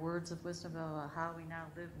terms of your words of wisdom about how we now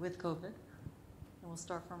live with COVID. And we'll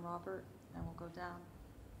start from Robert, and we'll go down.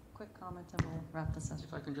 Quick comment, and we'll wrap the session.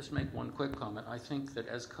 If I can just make one quick comment, I think that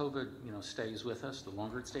as COVID, stays with us, the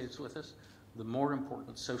longer it stays with us, the more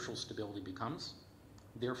important social stability becomes.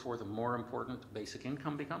 Therefore, the more important basic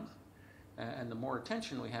income becomes, and the more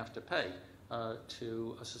attention we have to pay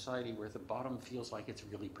to a society where the bottom feels like it's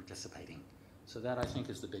really participating. So that, I think,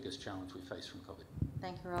 is the biggest challenge we face from COVID.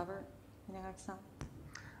 Thank you, Robert. Inagaki-san?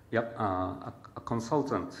 Yep, a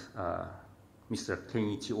consultant, Mr.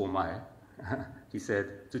 Kenichi Omae, he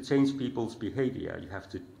said, to change people's behavior, you have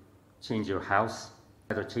to change your house.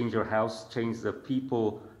 Either change your house, change the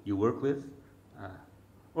people you work with,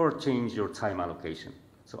 or change your time allocation.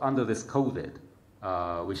 So under this COVID,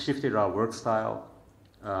 we shifted our work style,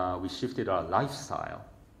 we shifted our lifestyle,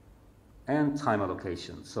 and time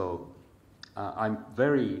allocation. So I'm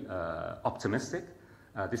very optimistic.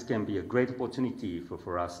 This can be a great opportunity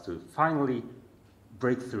for us to finally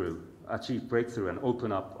achieve breakthrough and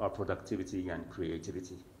open up our productivity and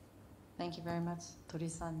creativity. Thank you very much.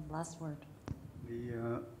 Tori-san, last word.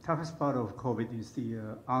 The toughest part of COVID is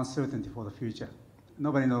the uncertainty for the future.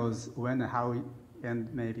 Nobody knows when and how the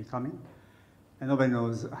end may be coming, and nobody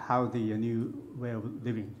knows how the new way of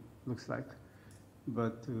living looks like.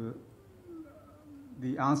 But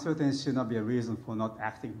the uncertainty should not be a reason for not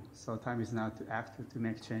acting. So time is now to act, to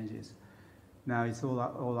make changes. Now it's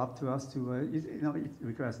all up to us to, it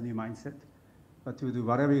requires a new mindset, but to do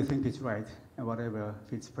whatever you think is right and whatever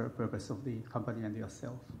fits the purpose of the company and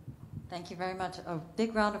yourself. Thank you very much. A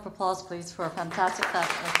big round of applause, please, for our fantastic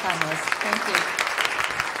panelists. Thank you.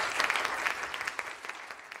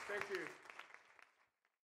 Thank you.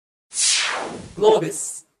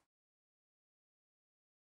 Globus.